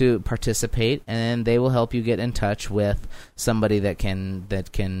to participate, and they will help you get in touch with somebody that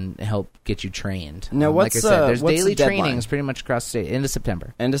can help get you trained. Now, like I said, there's what's daily the deadline? trainings pretty much across the state. End of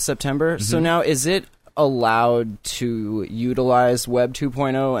September. Mm-hmm. So now, is it allowed to utilize Web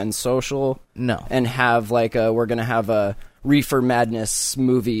 2.0 and social? No. And have we're going to have a Reefer Madness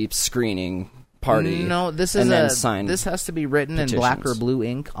movie screening party. No, this has to be written petitions in black or blue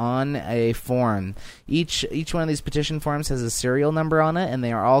ink on a form. Each one of these petition forms has a serial number on it, and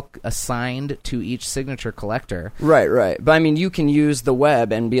they are all assigned to each signature collector. Right. But I mean, you can use the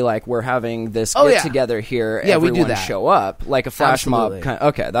web and be like, we're having this get together here. Yeah, everyone we do that. Show up like a flash mob.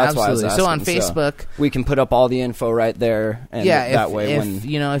 Okay, that's why I was asking. So on Facebook, we can put up all the info right there. And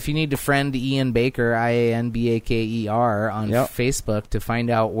if you need to friend Ian Baker, IANBAKER on Facebook to find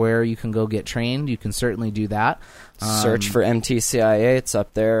out where you can go get trained, you can certainly do that. Search for MTCIA. It's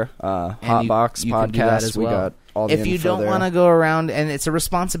up there. Hotbox podcast. As well. We got all the info. If you don't want to go around, and it's a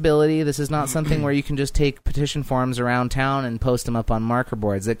responsibility, this is not something where you can just take petition forms around town and post them up on marker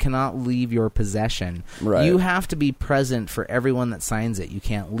boards. It cannot leave your possession. Right. You have to be present for everyone that signs it. You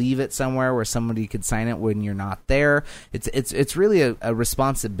can't leave it somewhere where somebody could sign it when you're not there. It's really a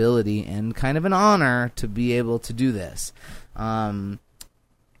responsibility and kind of an honor to be able to do this.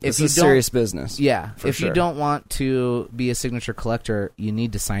 This is serious business. Yeah. If you don't want to be a signature collector, you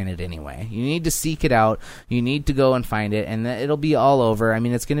need to sign it anyway. You need to seek it out. You need to go and find it, and it'll be all over. I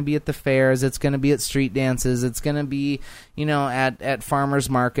mean, it's going to be at the fairs. It's going to be at street dances. It's going to be, at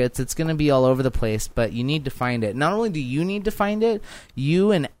farmers markets. It's going to be all over the place, but you need to find it. Not only do you need to find it,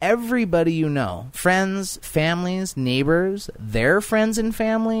 you and everybody you know, friends, families, neighbors, their friends and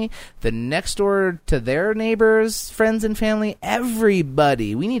family, the next door to their neighbors, friends and family,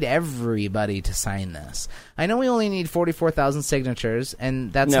 everybody. We need everybody to sign this. I know we only need 44,000 signatures,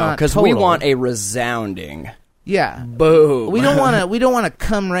 and that's not because we want a resounding boom. We don't want to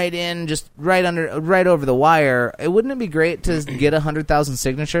come right in, just right over the wire. Wouldn't it be great to get 100,000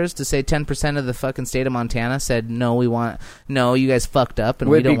 signatures to say 10% of the fucking state of Montana said no? You guys fucked up, and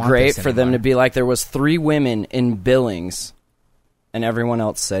we don't want this anymore. It would be great for them to be like, there was 3 women in Billings, and everyone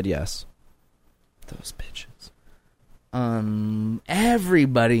else said yes. Those bitches.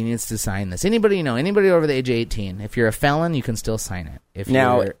 Everybody needs to sign this. Anybody over the age of 18. If you're a felon, you can still sign it.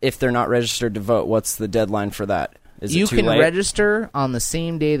 If they're not registered to vote, what's the deadline for that? Is you it too can late? Register on the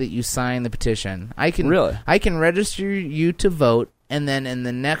same day that you sign the petition. I can register you to vote. And then in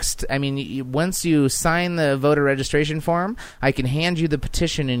the next, once you sign the voter registration form, I can hand you the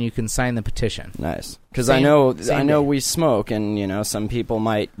petition and you can sign the petition. Nice. Because I know we smoke, and some people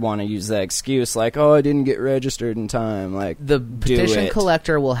might want to use that excuse, like, oh, I didn't get registered in time. Like, the petition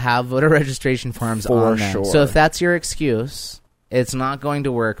collector will have voter registration forms on them. Sure. So if that's your excuse, It's not going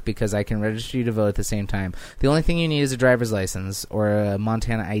to work because I can register you to vote at the same time. The only thing you need is a driver's license or a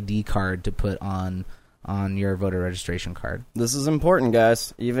Montana ID card to put on your voter registration card. This is important,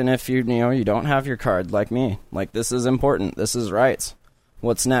 guys. Even if you don't have your card like me. Like, this is important. This is rights.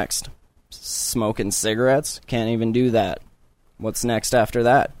 What's next? Smoking cigarettes? Can't even do that. What's next after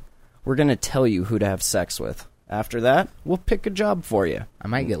that? We're going to tell you who to have sex with. After that, we'll pick a job for you. I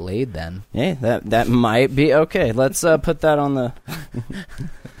might get laid then. Yeah, that might be okay. Let's put that on the.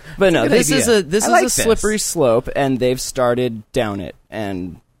 But no, this is a slippery slope, and they've started down it,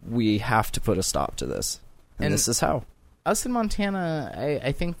 and we have to put a stop to this. And this is how. Us in Montana,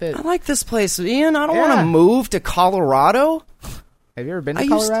 I think that I like this place, Ian. I don't want to move to Colorado. Have you ever been to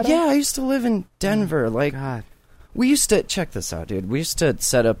Colorado? I used to live in Denver. God. We used to, check this out, dude. We used to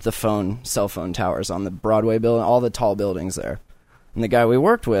set up the cell phone towers on the Broadway building, all the tall buildings there. And the guy we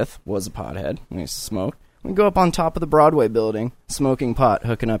worked with was a pothead. We used to smoke. We'd go up on top of the Broadway building, smoking pot,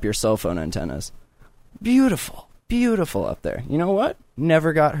 hooking up your cell phone antennas. Beautiful. Beautiful up there. You know what?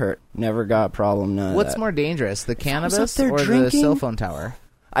 Never got hurt. Never got a problem, none of What's that. more dangerous, the cannabis there or drinking, the cell phone tower?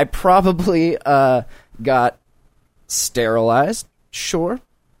 I probably got sterilized. Sure.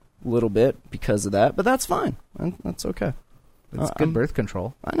 A little bit because of that, but that's fine. That's okay. It's good birth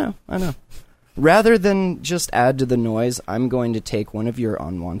control. I know. Rather than just add to the noise, I'm going to take one of your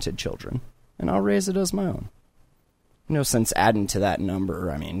unwanted children, and I'll raise it as my own. No sense adding to that number.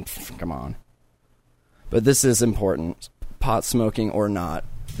 I mean, come on. But this is important. Pot smoking or not,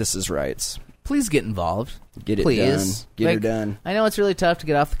 this is rights. Please get involved. Get it Please. done. Get her done. I know it's really tough to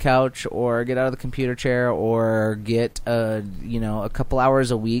get off the couch or get out of the computer chair or get a couple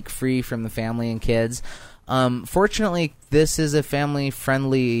hours a week free from the family and kids. Fortunately, this is a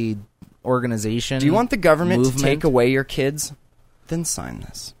family-friendly organization. Do you want the government movement to take away your kids? Then sign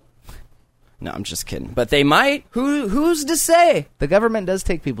this. No, I'm just kidding. But they might. Who's to say? The government does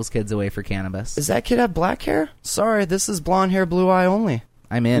take people's kids away for cannabis. Does that kid have black hair? Sorry, this is blonde hair, blue eye only.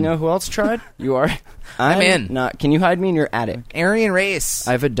 I'm in. You know who else tried? You are? I'm in. Not. Can you hide me in your attic? Aryan race.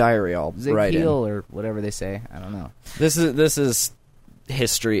 I have a diary all right in. Or whatever they say. I don't know. This is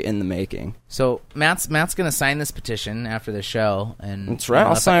history in the making. So Matt's going to sign this petition after the show, and that's right.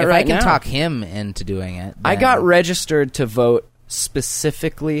 I'll sign it If right I can now. talk him into doing it. I got registered to vote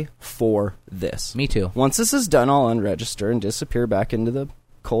specifically for this. Me too. Once this is done, I'll unregister and disappear back into the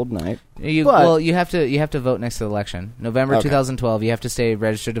cold night. You have to vote next to the election. November 2012, you have to stay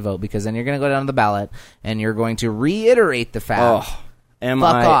registered to vote, because then you're going to go down to the ballot and you're going to reiterate the fact. Oh, am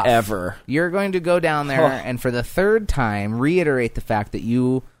Fuck I off. ever? You're going to go down there and for the third time reiterate the fact that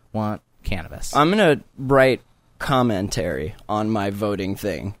you want cannabis. I'm going to write commentary on my voting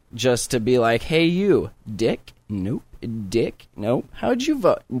thing just to be like, hey, you, dick, nope, dick, nope. How'd you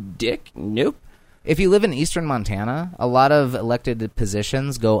vote? Dick, nope. If you live in eastern Montana, a lot of elected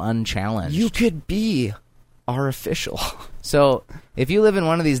positions go unchallenged. You could be our official. So if you live in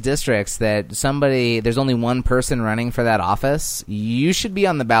one of these districts that there's only one person running for that office, you should be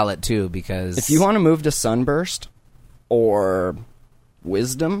on the ballot too, because... If you want to move to Sunburst or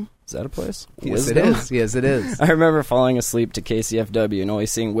Wisdom, is that a place? Yes, Wisdom? it is. Yes, it is. I remember falling asleep to KCFW and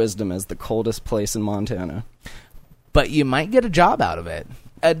always seeing Wisdom as the coldest place in Montana. But you might get a job out of it.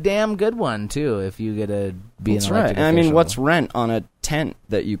 A damn good one, too, if you get to be That's an elected right. I mean, official. what's rent on a tent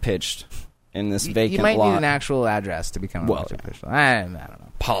that you pitched in this vacant You might lot? need an actual address to become an elected official. I don't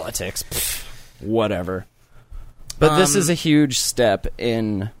know. Politics. Pfft, whatever. But this is a huge step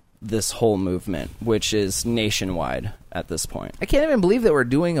in this whole movement, which is nationwide at this point. I can't even believe that we're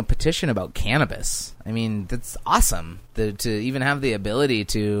doing a petition about cannabis. I mean, that's awesome to even have the ability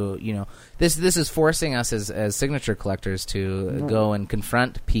to, this is forcing us as signature collectors to go and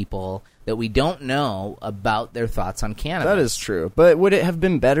confront people that we don't know about their thoughts on cannabis. That is true. But would it have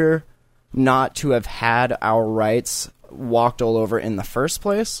been better not to have had our rights walked all over in the first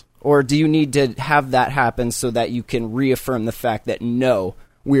place? Or do you need to have that happen so that you can reaffirm the fact that, no,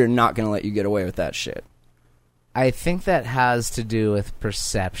 we're not going to let you get away with that shit? I think that has to do with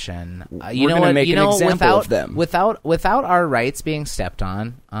perception. We're going to make an example of them. Without our rights being stepped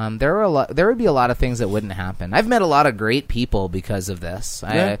on, there would be a lot of things that wouldn't happen. I've met a lot of great people because of this.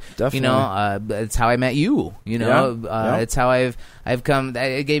 Yeah, definitely. It's how I met you. Yeah. It's how I've come.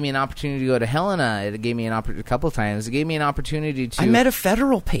 It gave me an opportunity to go to Helena. It gave me a couple of times. It gave me an opportunity to. I met a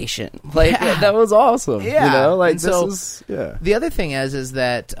federal patient. That was awesome. Yeah. The other thing is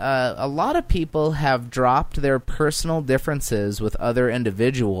that a lot of people have dropped their personal differences with other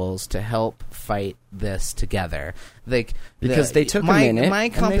individuals to help fight this together. Because they took a minute. My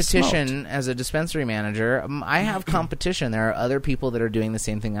and competition as a dispensary manager, I have competition. There are other people that are doing the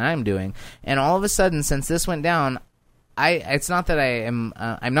same thing I'm doing, and all of a sudden, since this went down, It's not that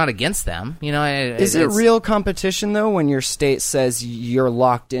I'm not against them. You know, is it real competition though when your state says you're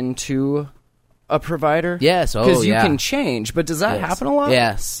locked into a provider? Yes. Oh, because you can change. But does that happen a lot?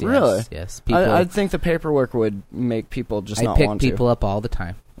 Yes. Really? Yes. I think the paperwork would make people just not want to. I pick people up all the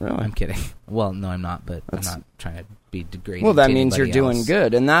time. Really? I'm kidding. Well, no, I'm not. But I'm not trying to be degrading. Well, that to means you're anybody doing else.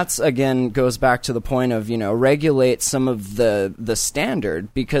 good, and that's again goes back to the point of regulate some of the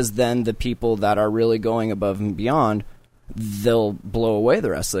standard, because then the people that are really going above and beyond, they'll blow away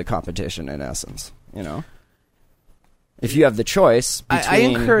the rest of the competition. In essence, if you have the choice between I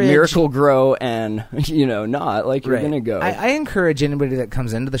encourage, Miracle Grow and not, like, you're gonna go. I encourage anybody that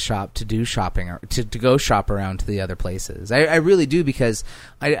comes into the shop to do shopping or to go shop around to the other places. I really do, because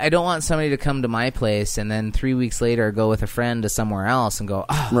I don't want somebody to come to my place and then 3 weeks later go with a friend to somewhere else and go,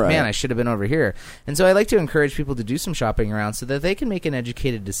 man, I should have been over here. And so I like to encourage people to do some shopping around so that they can make an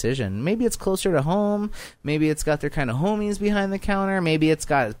educated decision. Maybe it's closer to home. Maybe it's got their kind of homies behind the counter. Maybe it's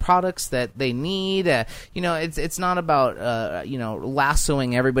got products that they need. It's not about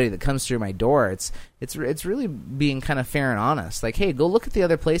lassoing everybody that comes through my door. It's really being kind of fair and honest. Like, hey, go look at the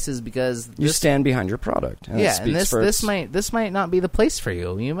other places, because you stand behind your product. And and this might not be the place for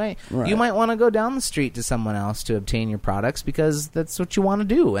you. You might want to go down the street to someone else to obtain your products because that's what you want to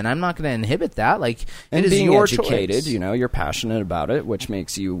do, and I'm not going to inhibit that. Like, and it is being your educated, choice. You're passionate about it, which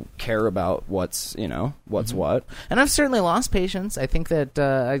makes you care about what's what. And I've certainly lost patience. I think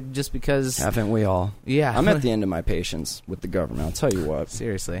that just because haven't we all? Yeah, I'm at the end of my patience with the government. I'll tell you what.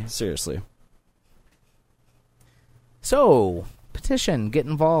 Seriously. So, petition, get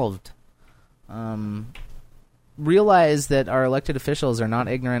involved. Realize that our elected officials are not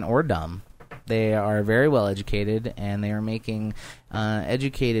ignorant or dumb. They are very well educated, and they are making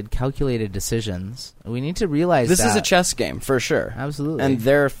educated, calculated decisions. We need to realize this that. is a chess game, for sure. Absolutely. And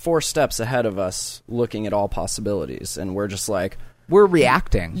they're 4 steps ahead of us looking at all possibilities, and we're just like... We're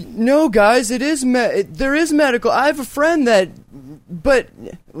reacting. No, guys, it is there is medical. I have a friend that... But,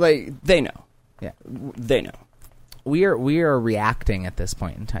 like, they know. Yeah. They know. We are reacting at this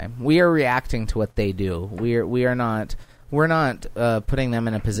point in time. We are reacting to what they do. We're not putting them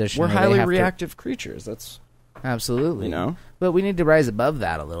in a position. We're where highly they have reactive creatures. That's absolutely, But we need to rise above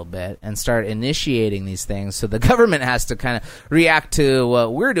that a little bit and start initiating these things. So the government has to kind of react to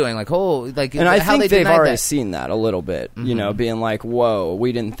what we're doing. And I how think they've already that. seen that a little bit. Mm-hmm. Being like, "Whoa,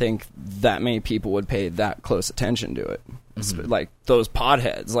 we didn't think that many people would pay that close attention to it." Mm-hmm. Like those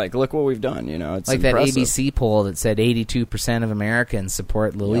potheads. Like, look what we've done. It's like impressive. that ABC poll that said 82% of Americans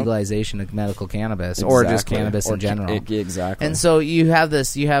support the legalization of medical cannabis, or just cannabis in general. Exactly. And so you have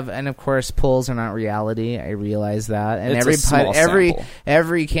this. And of course, polls are not reality. I realize that. And it's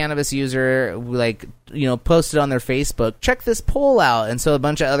every cannabis user posted on their Facebook, check this poll out, and so a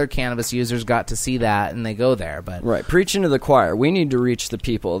bunch of other cannabis users got to see that, and they go there. But right, preaching to the choir. We need to reach the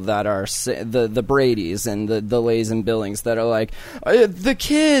people that are the Bradys and the Lays and Billings that are like, the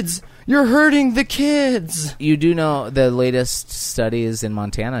kids, you're hurting the kids. You do know the latest studies in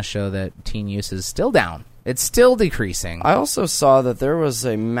Montana show that teen use is still down. It's still decreasing. I also saw that there was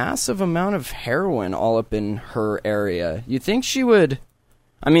a massive amount of heroin all up in her area. You think she would...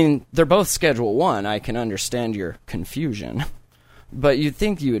 I mean, they're both Schedule 1. I can understand your confusion. But you'd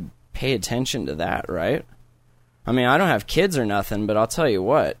think you would pay attention to that, right? I mean, I don't have kids or nothing, but I'll tell you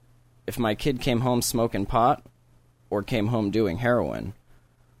what. If my kid came home smoking pot or came home doing heroin,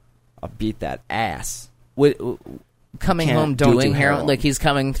 I'll beat that ass. Coming home doing heroin? Like he's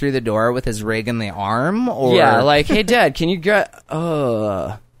coming through the door with his rig in the arm? Or yeah, like, hey, Dad, can you get...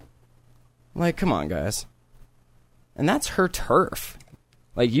 Like, come on, guys. And that's her turf.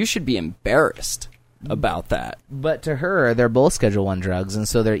 Like, you should be embarrassed about that. But to her, they're both Schedule 1 drugs, and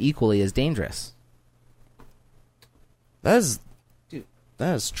so they're equally as dangerous. That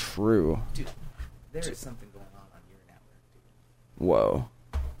is true. Dude, there is something going on your network. Dude. Whoa.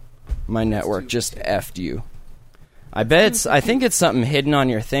 My network just effed you. I think it's something hidden on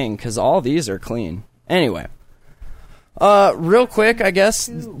your thing, because all these are clean. Anyway. Real quick, I guess,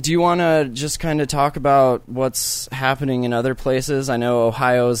 do you want to just kind of talk about what's happening in other places? I know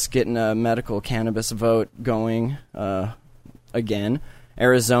Ohio's getting a medical cannabis vote going again.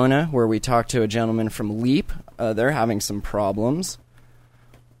 Arizona, where we talked to a gentleman from LEAP, they're having some problems.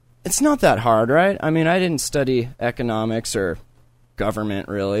 It's not that hard, right? I mean, I didn't study economics or government,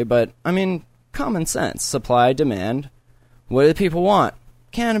 really, but, I mean, common sense. Supply, demand. What do the people want?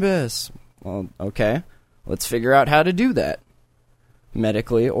 Cannabis. Well, okay. Let's figure out how to do that,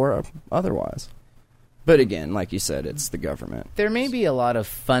 medically or otherwise. But again, like you said, it's the government. There may be a lot of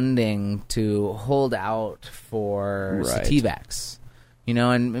funding to hold out for sativax. You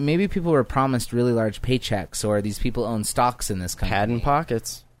know, and maybe people were promised really large paychecks, or these people own stocks in this company. Patent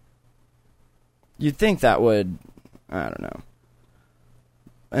pockets. You'd think that would, I don't know.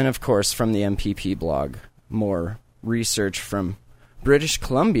 And of course, from the MPP blog, more research from British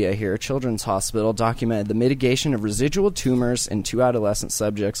Columbia here, Children's Hospital, documented the mitigation of residual tumors in 2 adolescent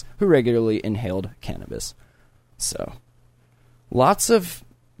subjects who regularly inhaled cannabis. So, lots of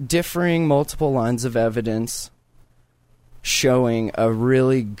differing multiple lines of evidence showing a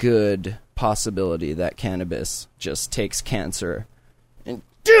really good possibility that cannabis just takes cancer and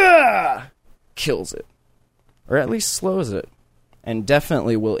kills it. Or at least slows it. And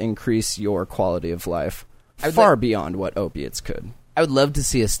definitely will increase your quality of life far beyond what opiates could. I would love to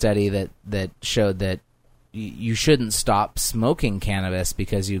see a study that showed that you shouldn't stop smoking cannabis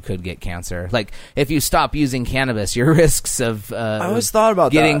because you could get cancer. Like, if you stop using cannabis, your risks of I always thought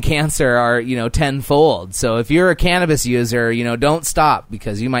about getting that. cancer are, tenfold. So if you're a cannabis user, don't stop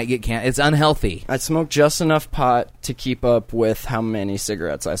because you might get cancer. It's unhealthy. I smoke just enough pot to keep up with how many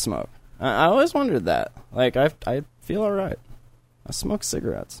cigarettes I smoke. I always wondered that. Like, I feel all right. I smoke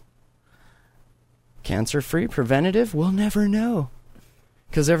cigarettes. Cancer-free, preventative, we'll never know.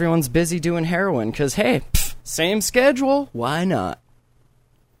 Because everyone's busy doing heroin. Because, hey, same schedule, why not?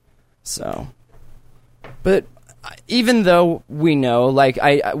 So, but even though we know, like,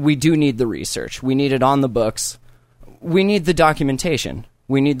 we do need the research. We need it on the books. We need the documentation.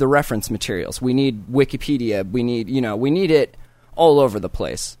 We need the reference materials. We need Wikipedia. We need it all over the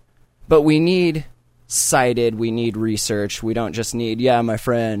place. But we need cited. We need research. We don't just need, my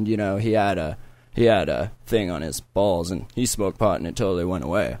friend, he had a thing on his balls and he smoked pot and it totally went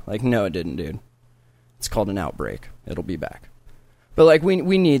away. Like, no, it didn't, dude. It's called an outbreak. It'll be back. But, like,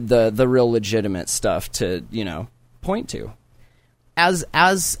 we need the real legitimate stuff to, point to. As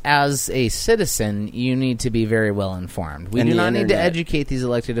a citizen, you need to be very well informed. We do not need to educate these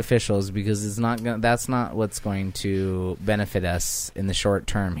elected officials because that's not what's going to benefit us in the short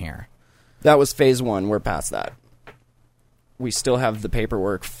term here. That was phase 1. We're past that. We still have the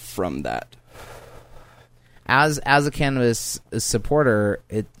paperwork from that. As a cannabis supporter,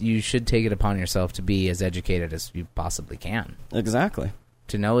 you should take it upon yourself to be as educated as you possibly can. Exactly.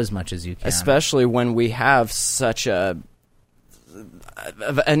 To know as much as you can. Especially when we have such an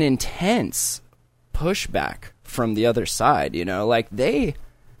intense pushback from the other side, Like, they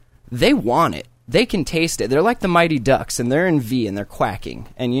want it. They can taste it. They're like the Mighty Ducks, and they're in V, and they're quacking.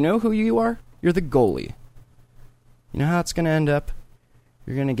 And you know who you are? You're the goalie. You know how it's going to end up?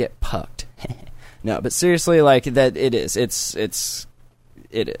 You're going to get pucked. No, but seriously, like, that it is. It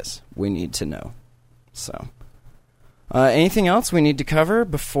is. We need to know. So, anything else we need to cover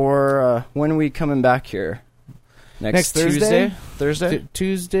before, when are we coming back here? Next Thursday?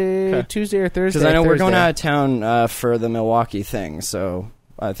 Tuesday or Thursday? Because I know we're going out of town for the Milwaukee thing, so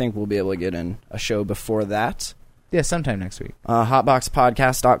I think we'll be able to get in a show before that. Yeah, sometime next week.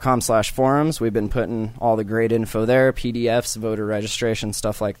 Hotboxpodcast.com/forums. We've been putting all the great info there, PDFs, voter registration,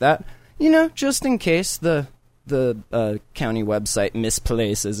 stuff like that. Just in case the county website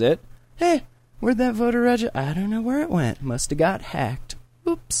misplaces it. Hey, where'd that voter register? I don't know where it went. Must have got hacked.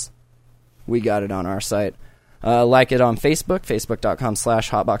 Oops. We got it on our site. Like it on Facebook,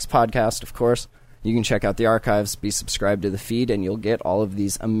 facebook.com/hotboxpodcast, of course. You can check out the archives, be subscribed to the feed, and you'll get all of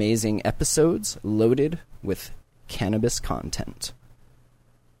these amazing episodes loaded with cannabis content.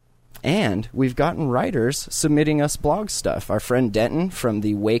 And we've gotten writers submitting us blog stuff. Our friend Denton from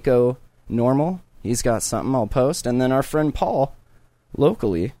the Waco Normal, he's got something I'll post. And then our friend Paul,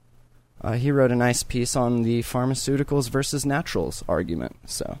 locally, he wrote a nice piece on the pharmaceuticals versus naturals argument.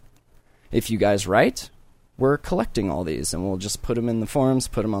 So if you guys write, we're collecting all these, and we'll just put them in the forums,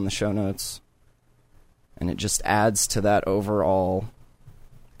 put them on the show notes. And it just adds to that overall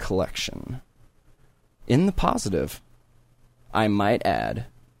collection. In the positive, I might add.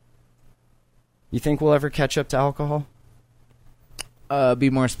 You think we'll ever catch up to alcohol? Be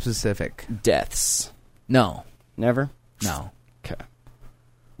more specific. Deaths. No. Never? No. Okay.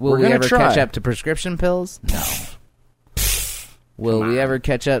 Will we ever catch up to prescription pills? No. Will we ever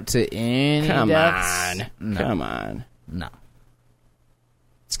catch up to any deaths? No. Come on. No.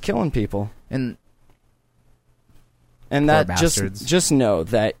 It's killing people. And that bastards. just know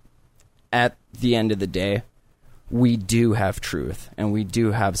that at the end of the day, we do have truth, and we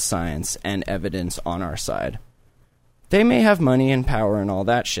do have science and evidence on our side. They may have money and power and all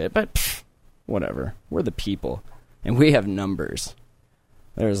that shit, but whatever. We're the people, and we have numbers.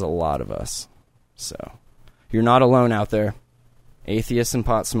 There's a lot of us. So, you're not alone out there. Atheists and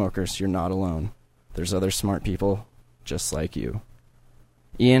pot smokers, you're not alone. There's other smart people just like you.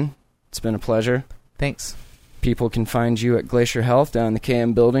 Ian, it's been a pleasure. Thanks. People can find you at Glacier Health down in the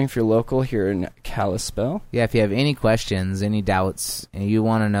KM building if you're local here in Kalispell. Yeah, if you have any questions, any doubts, and you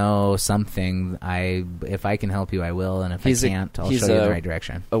want to know something, if I can help you, I will, and if I can't, I'll show you in the right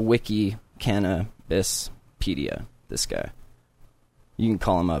direction. A wiki cannabispedia, this guy. You can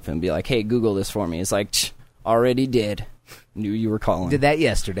call him up and be like, hey, Google this for me. He's like, already did. Knew you were calling. Did that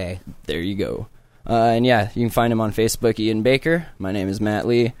yesterday. There you go. And yeah, you can find him on Facebook, Ian Baker. My name is Matt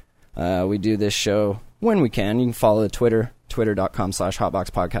Lee. We do this show when we can. You can follow the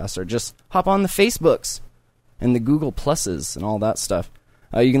twitter.com/hotboxpodcast, or just hop on the Facebooks and the Google Pluses and all that stuff.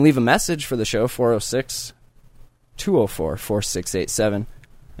 You can leave a message for the show, 406-204-4687. And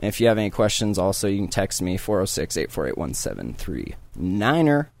if you have any questions, also, you can text me,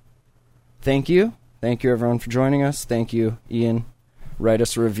 406-848-1739. Thank you. Thank you, everyone, for joining us. Thank you, Ian. Write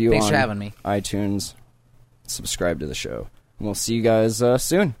us a review Thanks on for having me. iTunes. Subscribe to the show. And we'll see you guys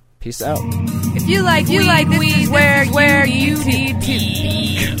soon. Peace out. If you like weed, this is where you need to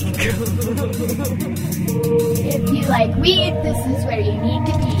be. If you like weed, this is where you need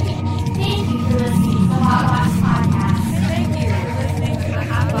to be. Thank you for listening to the Hot Box Podcast. Thank you for listening to the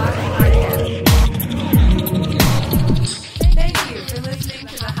Hot Box Podcast. Thank you for listening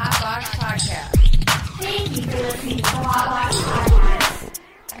to the Hot Box Podcast. Thank you for listening to the Hot Box Podcast.